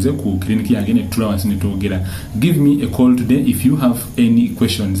tubukinze ku clinic yange ne tutula wansi ne twogera. Give me a call today if you have any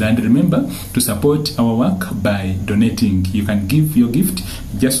questions, and remember to support our work by donating. You can give your gift,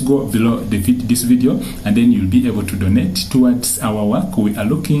 just go below this video and then you'll be able to donate towards our work. We are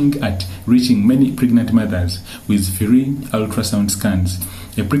looking at reaching many pregnant mothers with free ultrasound scans.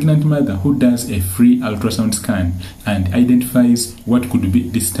 A pregnant mother who does a free ultrasound scan and identifies what could be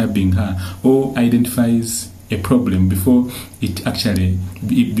disturbing her or identifies a problem before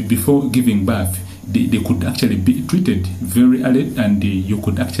giving birth, they could actually be treated very early, and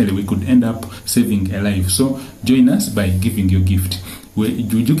we could end up saving a life. So join us by giving your gift.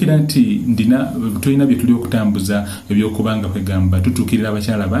 Jujukira nti tulina bye tuli okutambuza ebyokubanga kwegamba tutuukirira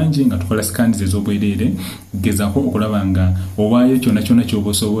abakyala bangi nga tukola scans ez'obwereere, gezaako okulaba nga owaayo kyonna kyonna ky'oba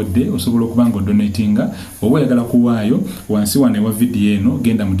osobodde osobola okubanga odonatinga. Oba oyagala kuwaayo, wansi wano ewa video eno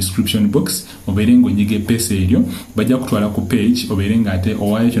genda mu description box obeere ng'onyiga epeesa eryo, bajja kutwala ku page obeere nga ate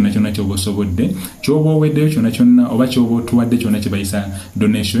owaayo kyonna kyonna ky'oba osobodde, ky'oba oweddeyo kyonna kyonna oba ky'oba otuwadde kyonna kye bayisa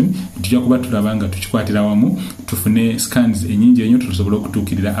donation, tujja kuba tulaba nga tukikwatira wamu tufune scans ennyingi ennyo tusobola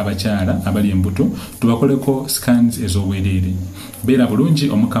okutuukirira abakyala abali embuto, tubakoleko scans ez'obwereere. Beera bulungi,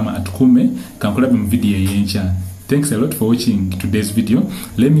 omukama atukume, kankulabe mu video ey'enkya. Thanks a lot for watching today's video.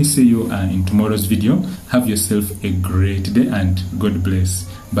 Let me see you in tomorrow's video. Have yourself a great day and God bless.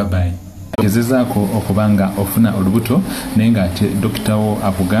 Bye bye. Gezezaako okubanga ofuna olubuto naye nga ate dokita wo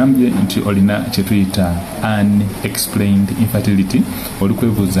akugambye nti olina kye tuyita unexplained infertility.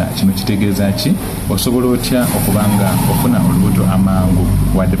 Olikwebuuza kino kitegeeza ki? Osobola otya okubanga ofuna olubuto amangu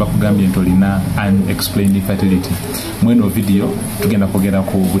wadde bakugambye nti olina unexplained infertility? Mweno video tugenda kwogera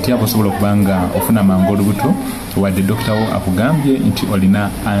ku butya osobola okubanga ofuna mangu olubuto wadde dokita wo akugambye nti olina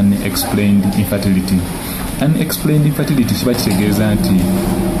unexplained infertility. Unexplained infertility kiba kitegeeza nti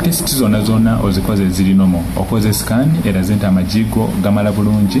test zonna ozikoze ziri nomo. Okoze scan eraze nti amajigo gamala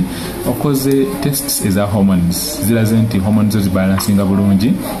bulungi, okoze tests eza hormones ziraze nti hormones zibalansinga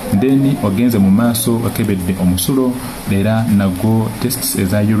bulungi, then ogenze mu maaso okebedde omusulo era nago tests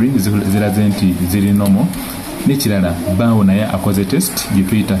eza urine ziraze nti ziri nomo. N'ekirala baawo naye akoze test gye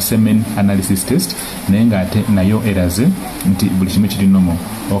tuyita semen analysis test naye ng'ate nayo eraze nti buli kimu kiri nomo.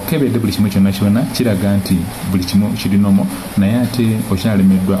 Okebedde buli kimu kyonna kyonna kiraga nti buli kimu kiri nomo naye ate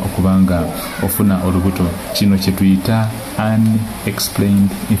okyalemeddwa okubanga ofuna olubuto. Kino kye tuyita unexplained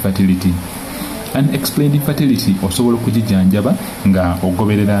infertility. Unexplained infertility osobola okugijjanjaba nga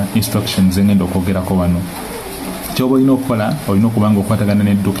ogoberera instructions engenda okwogerako wano. Kyoba olina okukola olina okubanga okwatagana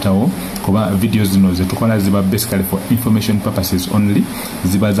ne dokita wo kuba videos zino ze tukola ziba basically for information purposes only,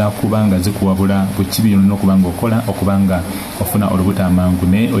 ziba za kubanga zikuwabula ku kibi olina okubanga okola okubanga ofuna olubuto amangu,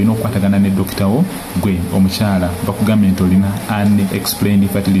 naye olina okukwatagana ne dokita wo gwe omukyala bakugambye nti olina unexplained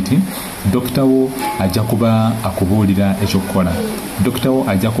infertility. Dokita wo ajja kuba akubuulira ekyokukola. Dokita wo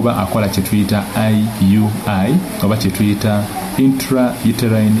ajja kuba akola kye tuyita IUI oba kye tuyita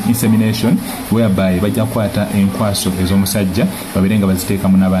intrauterine insemination, whereby bajja kukwata enkwaso ez'omusajja babere nga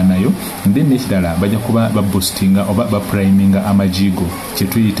baziteekamu n'abaanayo, then n'ekirala bajja kuba baboostinga oba bapriminga amajigo kye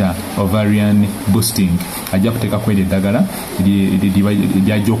tuyita ovarian boosting. Ajja kuteekako eryo eddagala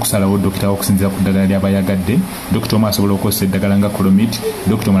lyajja okusalawo dokita okusinziira ku ddagala ly'aba yagadde. Dokita omu asobola okukozesa eddagala nga colomid,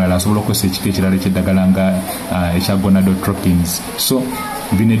 dokita omulala asobola okukozesa ekika ekirala eky'eddagala nga ekya gonadotropins. So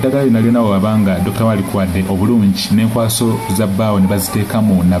bino eddagala lyonna lyonna wabanga dokita walikuwadde obulungi n'enkwaso za bbaawo ne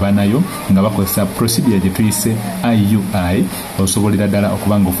baziteekamu n'abaanayo nga bakozesa procedure gye tuyise IUI, osobolera ddala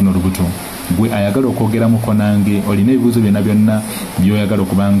okubanga ofuna olubuto. Gwe ayagala okwogeramuko nange olina ebibuuzo byonna byonna by'oyagala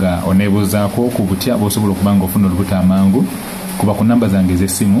okubanga oneebuuzaako ku butya bw'osobola okubanga ofuna olubuto amangu, kuba ku namba zange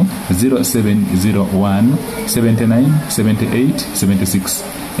ez'essimu 0701 79 78 76,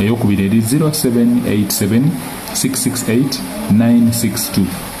 ey'okubiri eri 0787 668 962.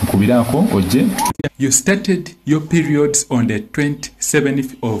 You started your periods on the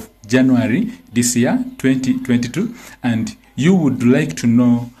 27th of January this year, 2022, and you would like to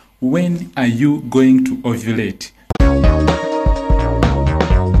know when are you going to ovulate.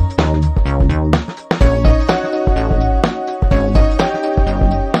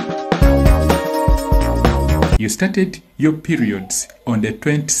 You started your periods on the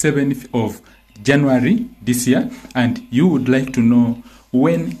 27th of January this year, and you would like to know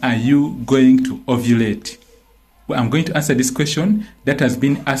when are you going to ovulate. Well, I'm going to answer this question that has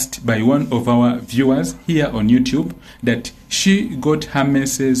been asked by one of our viewers here on YouTube, that she got her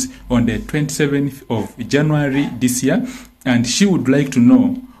menses on the 27th of January this year, and she would like to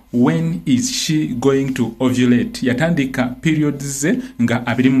know when is she going to ovulate. Yatandika periods ze nga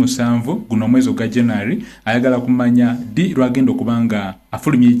 27 guno mwezi ogwa January, ayagala kumanya di lwagenda okubanga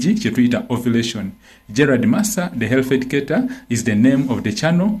afulumyeji kye tuyita ovulation. Gerard Massa, the health educator, is the name of the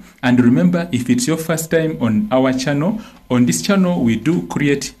channel. And remember, if it's your first time on our channel, on this channel we do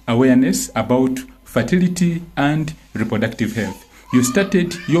create awareness about fertility and reproductive health. You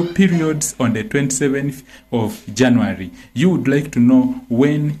started your periods on the 27th of January. You would like to know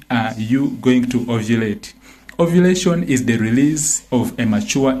when are you going to ovulate. Ovulation is the release of a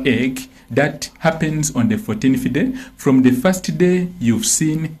mature egg that happens on the 14th day from the first day you've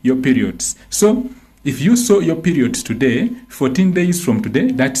seen your periods. So if you saw your periods today, 14 days from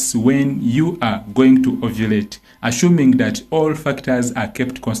today, that's when you are going to ovulate, assuming that all factors are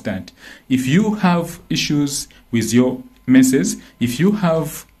kept constant. If you have issues with your menses, if you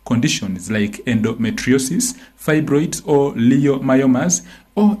have conditions like endometriosis, fibroids or leiomyomas,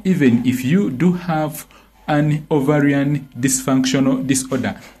 or even if you do have an ovarian dysfunctional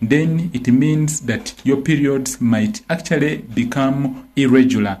disorder, then it means that your periods might actually become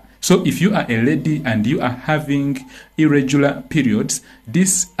irregular. So if you are a lady and you are having irregular periods,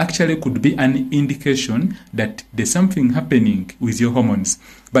 this actually could be an indication that there's something happening with your hormones.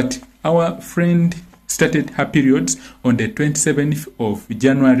 But our friend started her periods on the 27th of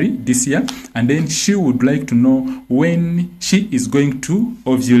January this year, and then she would like to know when she is going to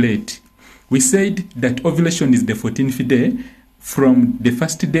ovulate. We said that ovulation is the 14th day from the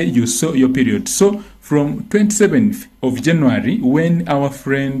first day you saw your period. So from 27th of January, when our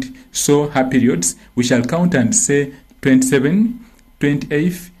friend saw her periods, we shall count and say 27th,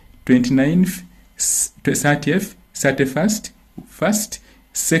 28th, 29th, 30th, 31st, 1st,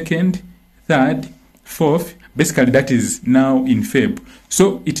 2nd, 3rd, 4th, basically that is now in Feb.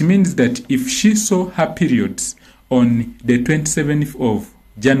 So it means that if she saw her periods on the 27th of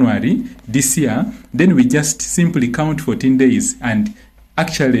January this year, then we just simply count 14 days, and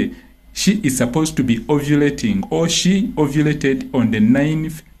actually she is supposed to be ovulating, or she ovulated on the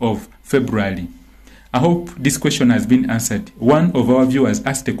 9th of February. I hope this question has been answered. One of our viewers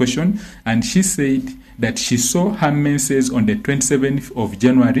asked a question, and she said that she saw her menses on the 27th of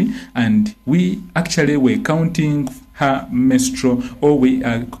January, and we actually were counting her menstrual, or we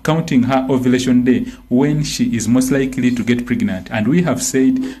are counting her ovulation day when she is most likely to get pregnant. And we have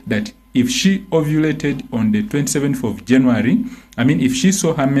said that if she ovulated on the 27th of January, if she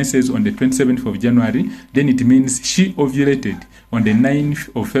saw her menses on the 27th of January, then it means she ovulated on the 9th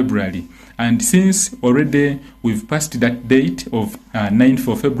of February. And since already we've passed that date of 9th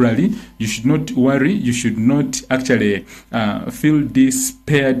of February, you should not worry. You should not actually feel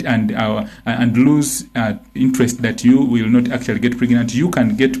despaired and lose interest that you will not actually get pregnant. You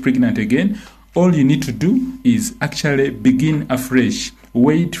can get pregnant again. All you need to do is actually begin afresh.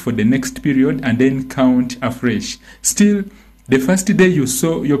 Wait for the next period and then count afresh. Still, the first day you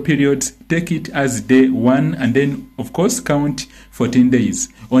saw your periods, take it as day 1, and then of course count 14 days.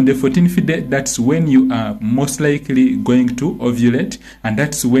 On the 14th day, that's when you are most likely going to ovulate, and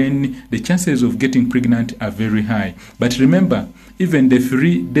that's when the chances of getting pregnant are very high. But remember, even the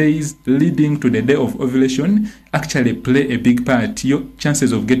 3 days leading to the day of ovulation actually play a big part. Your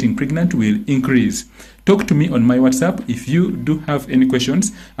chances of getting pregnant will increase. Talk to me on my WhatsApp if you do have any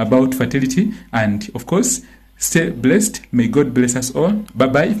questions about fertility, and of course, stay blessed. May God bless us all.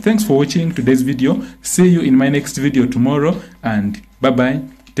 Bye-bye. Thanks for watching today's video. See you in my next video tomorrow, and bye-bye.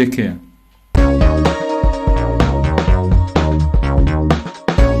 Take care.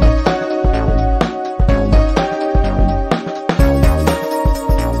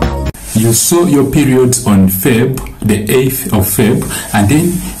 You saw your periods on Feb, the 8th of Feb, and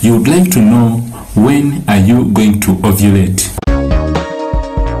then you would like to know when are you going to ovulate.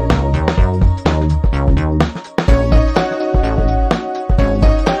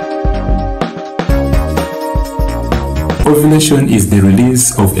 Ovulation is the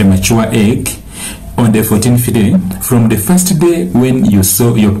release of a mature egg on the 14th day from the first day when you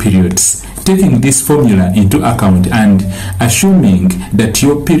saw your periods. Taking this formula into account and assuming that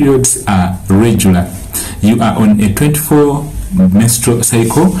your periods are regular, you are on a 24 menstrual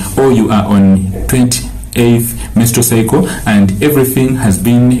cycle or you are on 28th menstrual cycle and everything has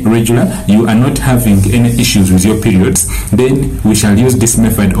been regular, you are not having any issues with your periods, then we shall use this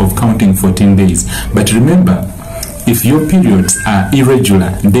method of counting 14 days. But remember, if your periods are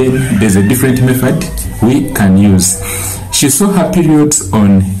irregular, then there's a different method we can use. She saw her periods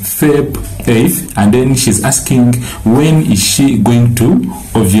on Feb 8th and then she's asking when is she going to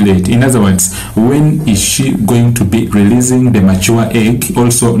ovulate. In other words, when is she going to be releasing the mature egg,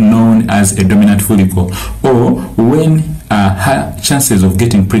 also known as a dominant follicle, or when are her chances of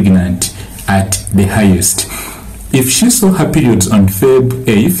getting pregnant at the highest. If she saw her periods on Feb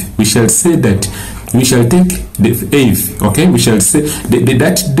 8th, we shall say that we shall take the 8th, okay? We shall say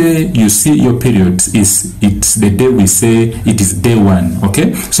that day you see your periods it's the day we say it is day 1,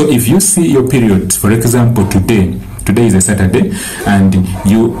 okay? So if you see your periods, for example, today is a Saturday, and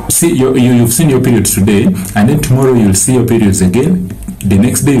you see you've seen your periods today, and then tomorrow you'll see your periods again. The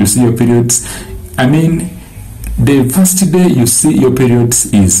next day you'll see your periods. I mean, the first day you see your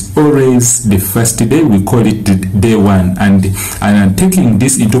periods is always the first day. We call it day 1, and taking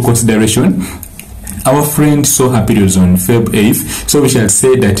this into consideration, our friend saw her periods on Feb 8th, so we shall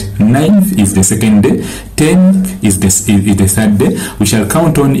say that 9th is the second day, 10th is the third day. We shall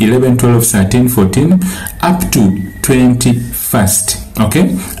count on 11, 12, 13, 14, up to 21st,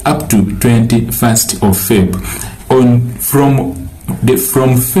 okay? Up to 21st of Feb. From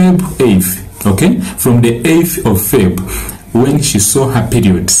Feb 8th, okay? From the 8th of Feb, when she saw her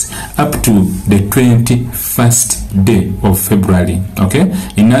periods, up to the 21st day of February, okay?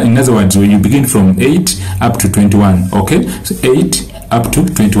 In other words, when you begin from 8 up to 21, okay? So 8 up to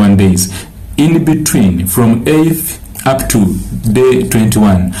 21 days. In between, from 8th up to day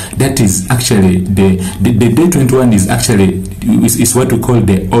 21, that is actually the day 21 is actually is what we call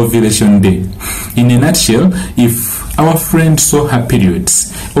the ovulation day. In a nutshell, if our friend saw her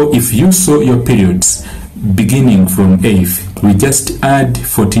periods, or if you saw your periods beginning from 8th, we just add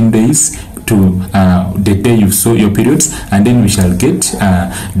 14 days to the day you saw your periods, and then we shall get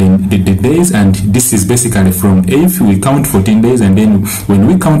the days, and this is basically from 8th we count 14 days, and then when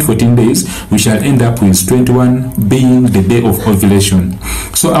we count 14 days we shall end up with 21 being the day of ovulation.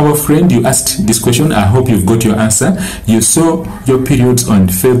 So our friend, you asked this question, I hope you've got your answer. You saw your periods on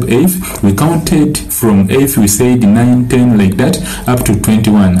Feb 8th, we counted from 8th, we said 9, 10 like that up to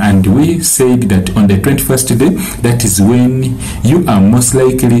 21, and we said that on the 21st day, that is when you are most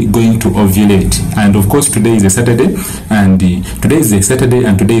likely going to ovulate. And of course today is a Saturday, and today is the Saturday,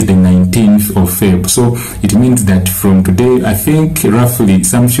 and today is the 19th of Feb. So it means that from today, I think roughly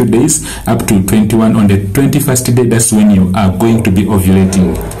some few days up to 21, on the 21st day, that's when you are going to be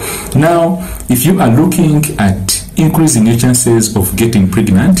ovulating. Now, if you are looking at increasing your chances of getting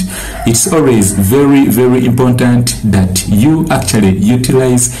pregnant, it's always very, very important that you actually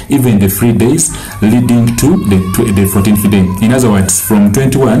utilize even the 3 days leading to the 14th day. In other words, from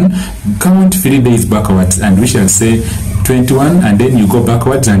 21, count 3 days backwards, and we shall say 21, and then you go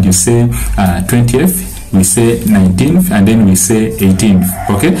backwards and you say 20th, we say 19th, and then we say 18th,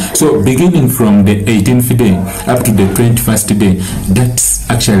 okay? So beginning from the 18th day up to the 21st day, that's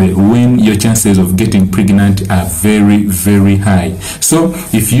actually when your chances of getting pregnant are very, very high. So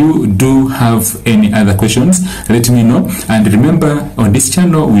if you do have any other questions, let me know. And remember, on this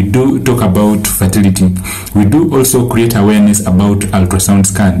channel we do talk about fertility. We do also create awareness about ultrasound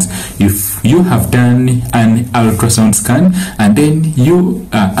scans. If you have done an ultrasound scan and then you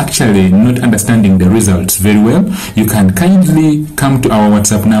are actually not understanding the results very well, you can kindly come to our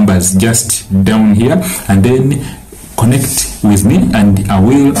WhatsApp numbers just down here, and then connect with me, and I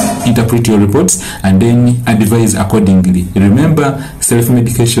will interpret your reports and then advise accordingly. Remember,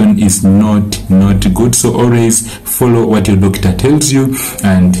 self-medication is not good, so always follow what your doctor tells you.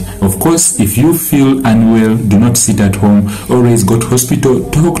 And of course, if you feel unwell, do not sit at home. Always go to hospital,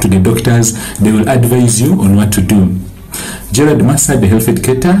 talk to the doctors. They will advise you on what to do. Gerard Massa, the Health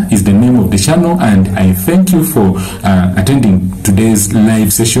Educator, is the name of the channel, and I thank you for attending today's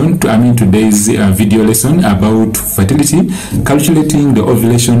live session, today's video lesson about fertility, calculating the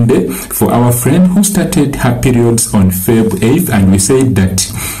ovulation day for our friend who started her periods on Feb 8th, and we said that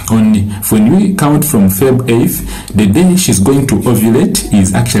when we count from Feb 8th, the day she's going to ovulate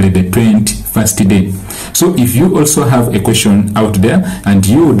is actually the 21st day. So if you also have a question out there and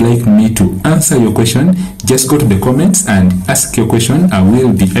you would like me to answer your question, just go to the comments and ask your question. I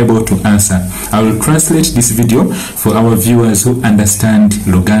will be able to answer. I will translate this video for our viewers who understand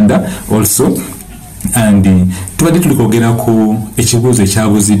Luganda also. and tubadde tuli kwogera ku ekibuuzo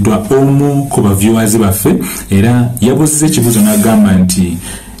ekyabuuziddwa omu ku baviewers baffe era yabuuziza ekibuuzo n'agamba nti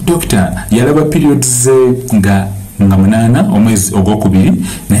Dokita yalaba periods ze nga 8 omwezi ogwokubiri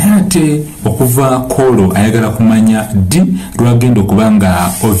naye ate okuva kolo ayagala kumanya ddi lwagenda okuba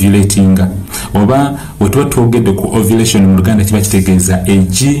nga ovulating oba wetuba twogedde ku ovulation mu Luganda kiba kitegeeza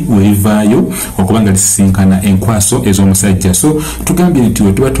eggi werivaayo okuba nga lisisinkana enkwaso ez'omusajja. So tugambye nti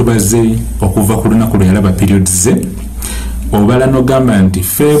wetuba tubaze okuva ku lunaku lwe yalaba periods ze obala n'ogamba nti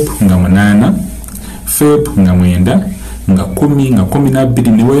Feb nga 8 Feb nga 9 nga 10 nga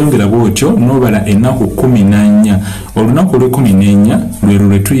 12 ne weyongera bwotyo n'obala ennaku 14 olunaku lwe-14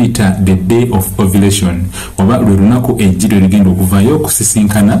 lwe tuyita the day of ovulation oba lwe lunaku eggi lwe ligenda okuvaayo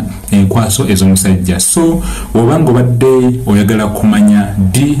okusisinkana enkwaso ez'omusajja. So obanga obadde oyagala kumanya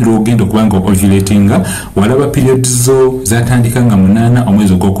ddi lwogenda okuba nga ovulatinga walaba periods zo zatandika nga 8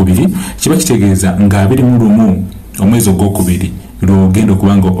 omwezi ogwokubiri kiba kitegeeza nga 21 omwezi ogwokubiri lwogenda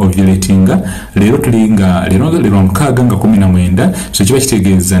okuba nga ovulatinga leero tuli nga leero 6 nga 19 so kiba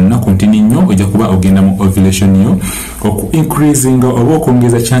kitegeeza nnaku ntini nnyo ojja kuba ogenda mu ovulation yo increasing oba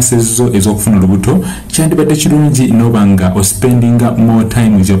okwongeza chances zo ez'okufuna olubuto kyandibadde kirungi n'oba nga ospendinga more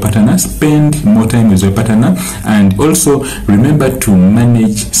time with your partner. Spend more time with your partner and also remember to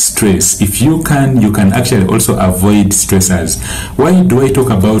manage stress. If you can actually also avoid stressors. Why do I talk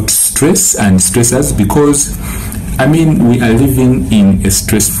about stress and stressors? Because I mean, we are living in a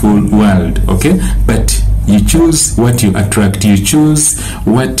stressful world, okay? But you choose what you attract. You choose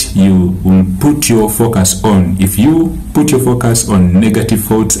what you will put your focus on. If you put your focus on negative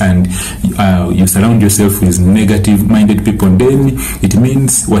thoughts and you surround yourself with negative-minded people, then it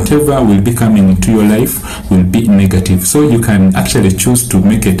means whatever will be coming into your life will be negative. So you can actually choose to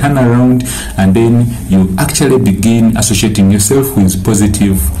make a turnaround and then you actually begin associating yourself with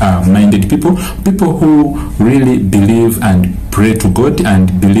positive-minded people, people who really believe and pray to God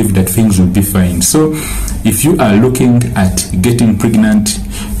and believe that things will be fine. So if you are looking at getting pregnant,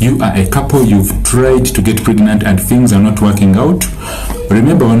 you are a couple, you've tried to get pregnant and things are not working out,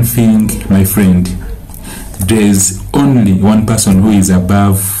 remember one thing, my friend, there's only one person who is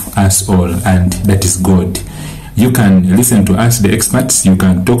above us all, and that is God. You can listen to us, the experts, you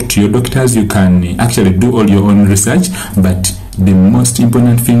can talk to your doctors, you can actually do all your own research, but the most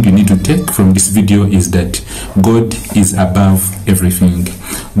important thing you need to take from this video is that God is above everything.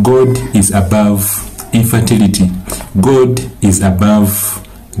 God is above infertility. God is above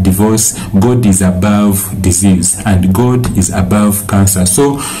divorce. God is above disease, and God is above cancer.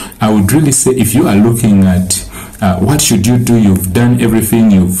 So I would really say, if you are looking at what should you do, you've done everything,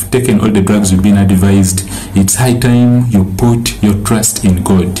 you've taken all the drugs you've been advised, it's high time you put your trust in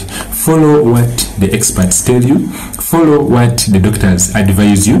God. Follow what the experts tell you, follow what the doctors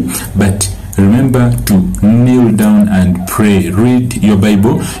advise you, but remember to kneel down and pray. Read your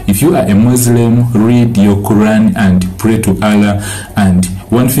Bible. If you are a Muslim, read your Quran and pray to Allah. And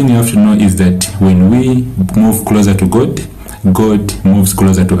one thing you have to know is that when we move closer to God, God moves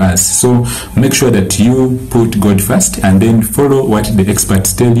closer to us. So make sure that you put God first and then follow what the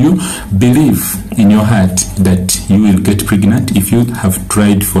experts tell you. Believe in your heart that you will get pregnant. If you have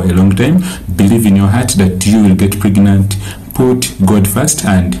tried for a long time, believe in your heart that you will get pregnant. Put God first,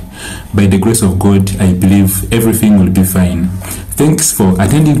 and by the grace of God, I believe everything will be fine. Thanks for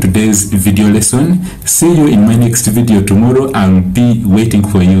attending today's video lesson. See you in my next video tomorrow. I'll be waiting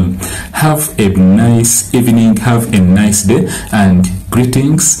for you. Have a nice evening, have a nice day, and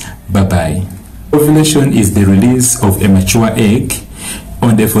greetings. Bye-bye. Ovulation is the release of a mature egg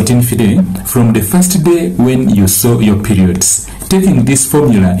on the 14th day from the first day when you saw your periods. Taking this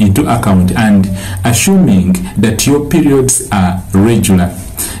formula into account and assuming that your periods are regular,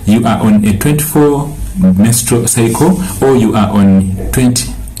 you are on a 24 menstrual cycle or you are on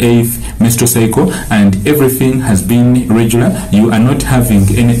 28th menstrual cycle and everything has been regular, you are not having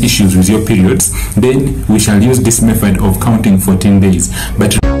any issues with your periods, then we shall use this method of counting 14 days.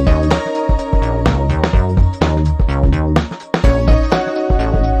 But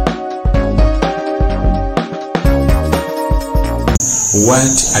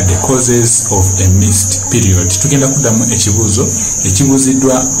what are the causes of a missed period? Tugenda kudamu ekibuuzo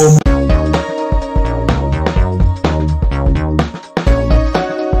ekibuuziddwa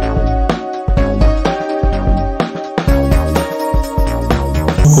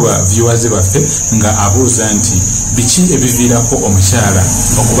kuba viewers baffe nga abuuza nti biki ebiviirako omukyala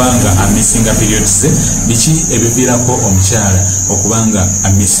okubanga amissinga periods ze, biki ebiviirako omukyala okubanga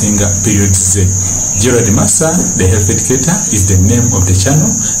amissinga periods ze. Gerald Massa, the health educator, is the name of the channel,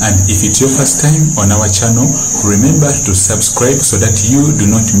 and if it's your first time on our channel, remember to subscribe so that you do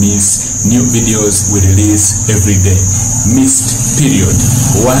not miss new videos we release every day. Missed period,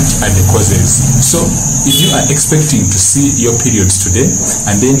 what are the causes? So if you are expecting to see your periods today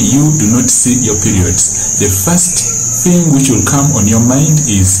and then you do not see your periods, the first thing which will come on your mind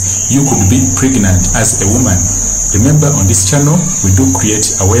is you could be pregnant as a woman. Remember, on this channel we do create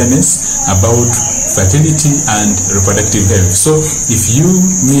awareness about fertility and reproductive health. So if you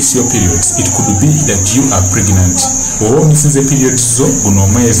miss your periods, it could be that you are pregnant. Or missing the periods zo guno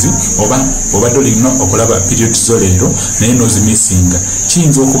mwezi oba dolina okulaba periods zo leero naye nozimissinga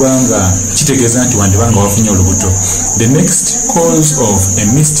kiyinza okubanga kitegeeza nti wandibanga wafunye olubuto. The next cause of a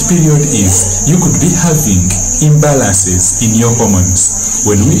missed period is you could be having imbalances in your hormones.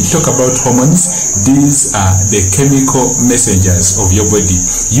 When we talk about hormones, these are the chemical messengers of your body.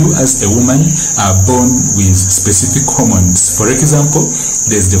 You as a woman are born with specific hormones. For example,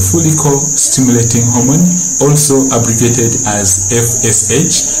 there's the follicle stimulating hormone, also abbreviated as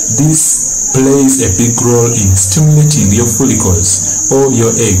FSH. This plays a big role in stimulating your follicles or your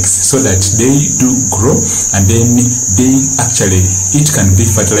eggs so that they do grow, and then it can be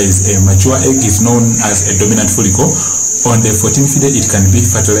fertilized. A mature egg is known as a dominant follicle. On the 14th day, it can be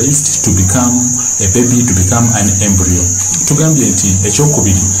fertilized to become a baby, to become an embryo. Tugambye nti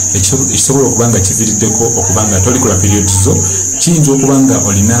ekyokubiri ekisobola okubanga kiviriddeko okubanga tolikola periods zo kiyinza okubanga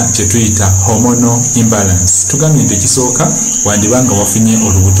olina kyetuyita hormonal imbalance. Tugambye nti ekisooka wandibanga wafunye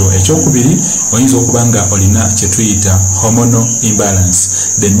olubuto. Ekyokubiri oyinza okubanga olina kyetuyita hormonal imbalance.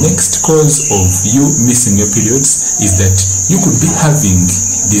 The next cause of you missing your periods is that you could be having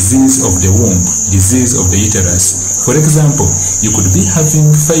disease of the womb, disease of the uterus. For example, you could be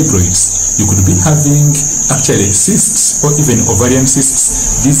having fibroids, you could be having actually cysts or even ovarian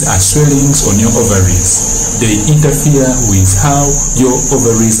cysts. These are swellings on your ovaries. They interfere with how your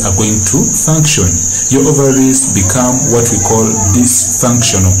ovaries are going to function. Your ovaries become what we call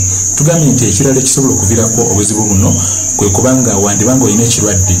dysfunctional. Tugambye nti ekirala ekisobola okuviirako obuzibu buno kwe kubanga wandibanga olina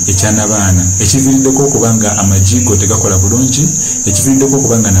ekirwadde ekyanabaana ekiviiriddeko okubanga amajigo tegakola bulungi, ekiviiriddeko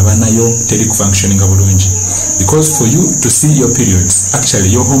okubanga nabaanayo teri kufunctioninga bulungi. Because for you to see your periods, actually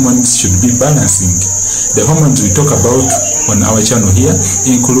your hormones should be balancing. The hormones we talk about on our channel here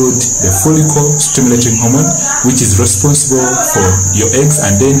include the follicle stimulating hormone, which is responsible for your eggs,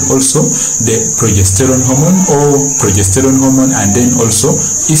 and then also the progesterone hormone and then also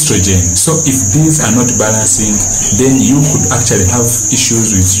estrogen. So if these are not balancing, then you could actually have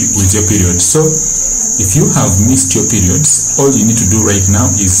issues with your periods. So if you have missed your periods, all you need to do right now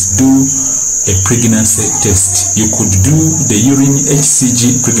is do a pregnancy test. You could do the urine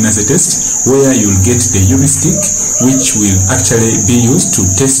HCG pregnancy test, where you'll get the urine which will actually be used to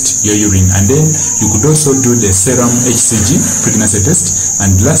test your urine, and then you could also do the serum HCG pregnancy test,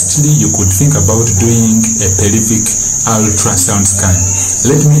 and lastly you could think about doing a pelvic ultrasound scan.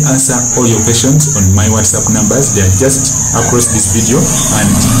 Let me answer all your questions on my WhatsApp numbers. They are just across this video, and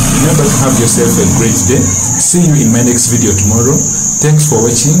remember to have yourself a great day. See you in my next video tomorrow. Thanks for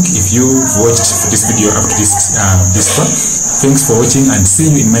watching. If you've watched this video up to this far, thanks for watching, and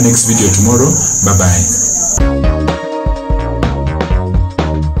see you in my next video tomorrow. Bye bye.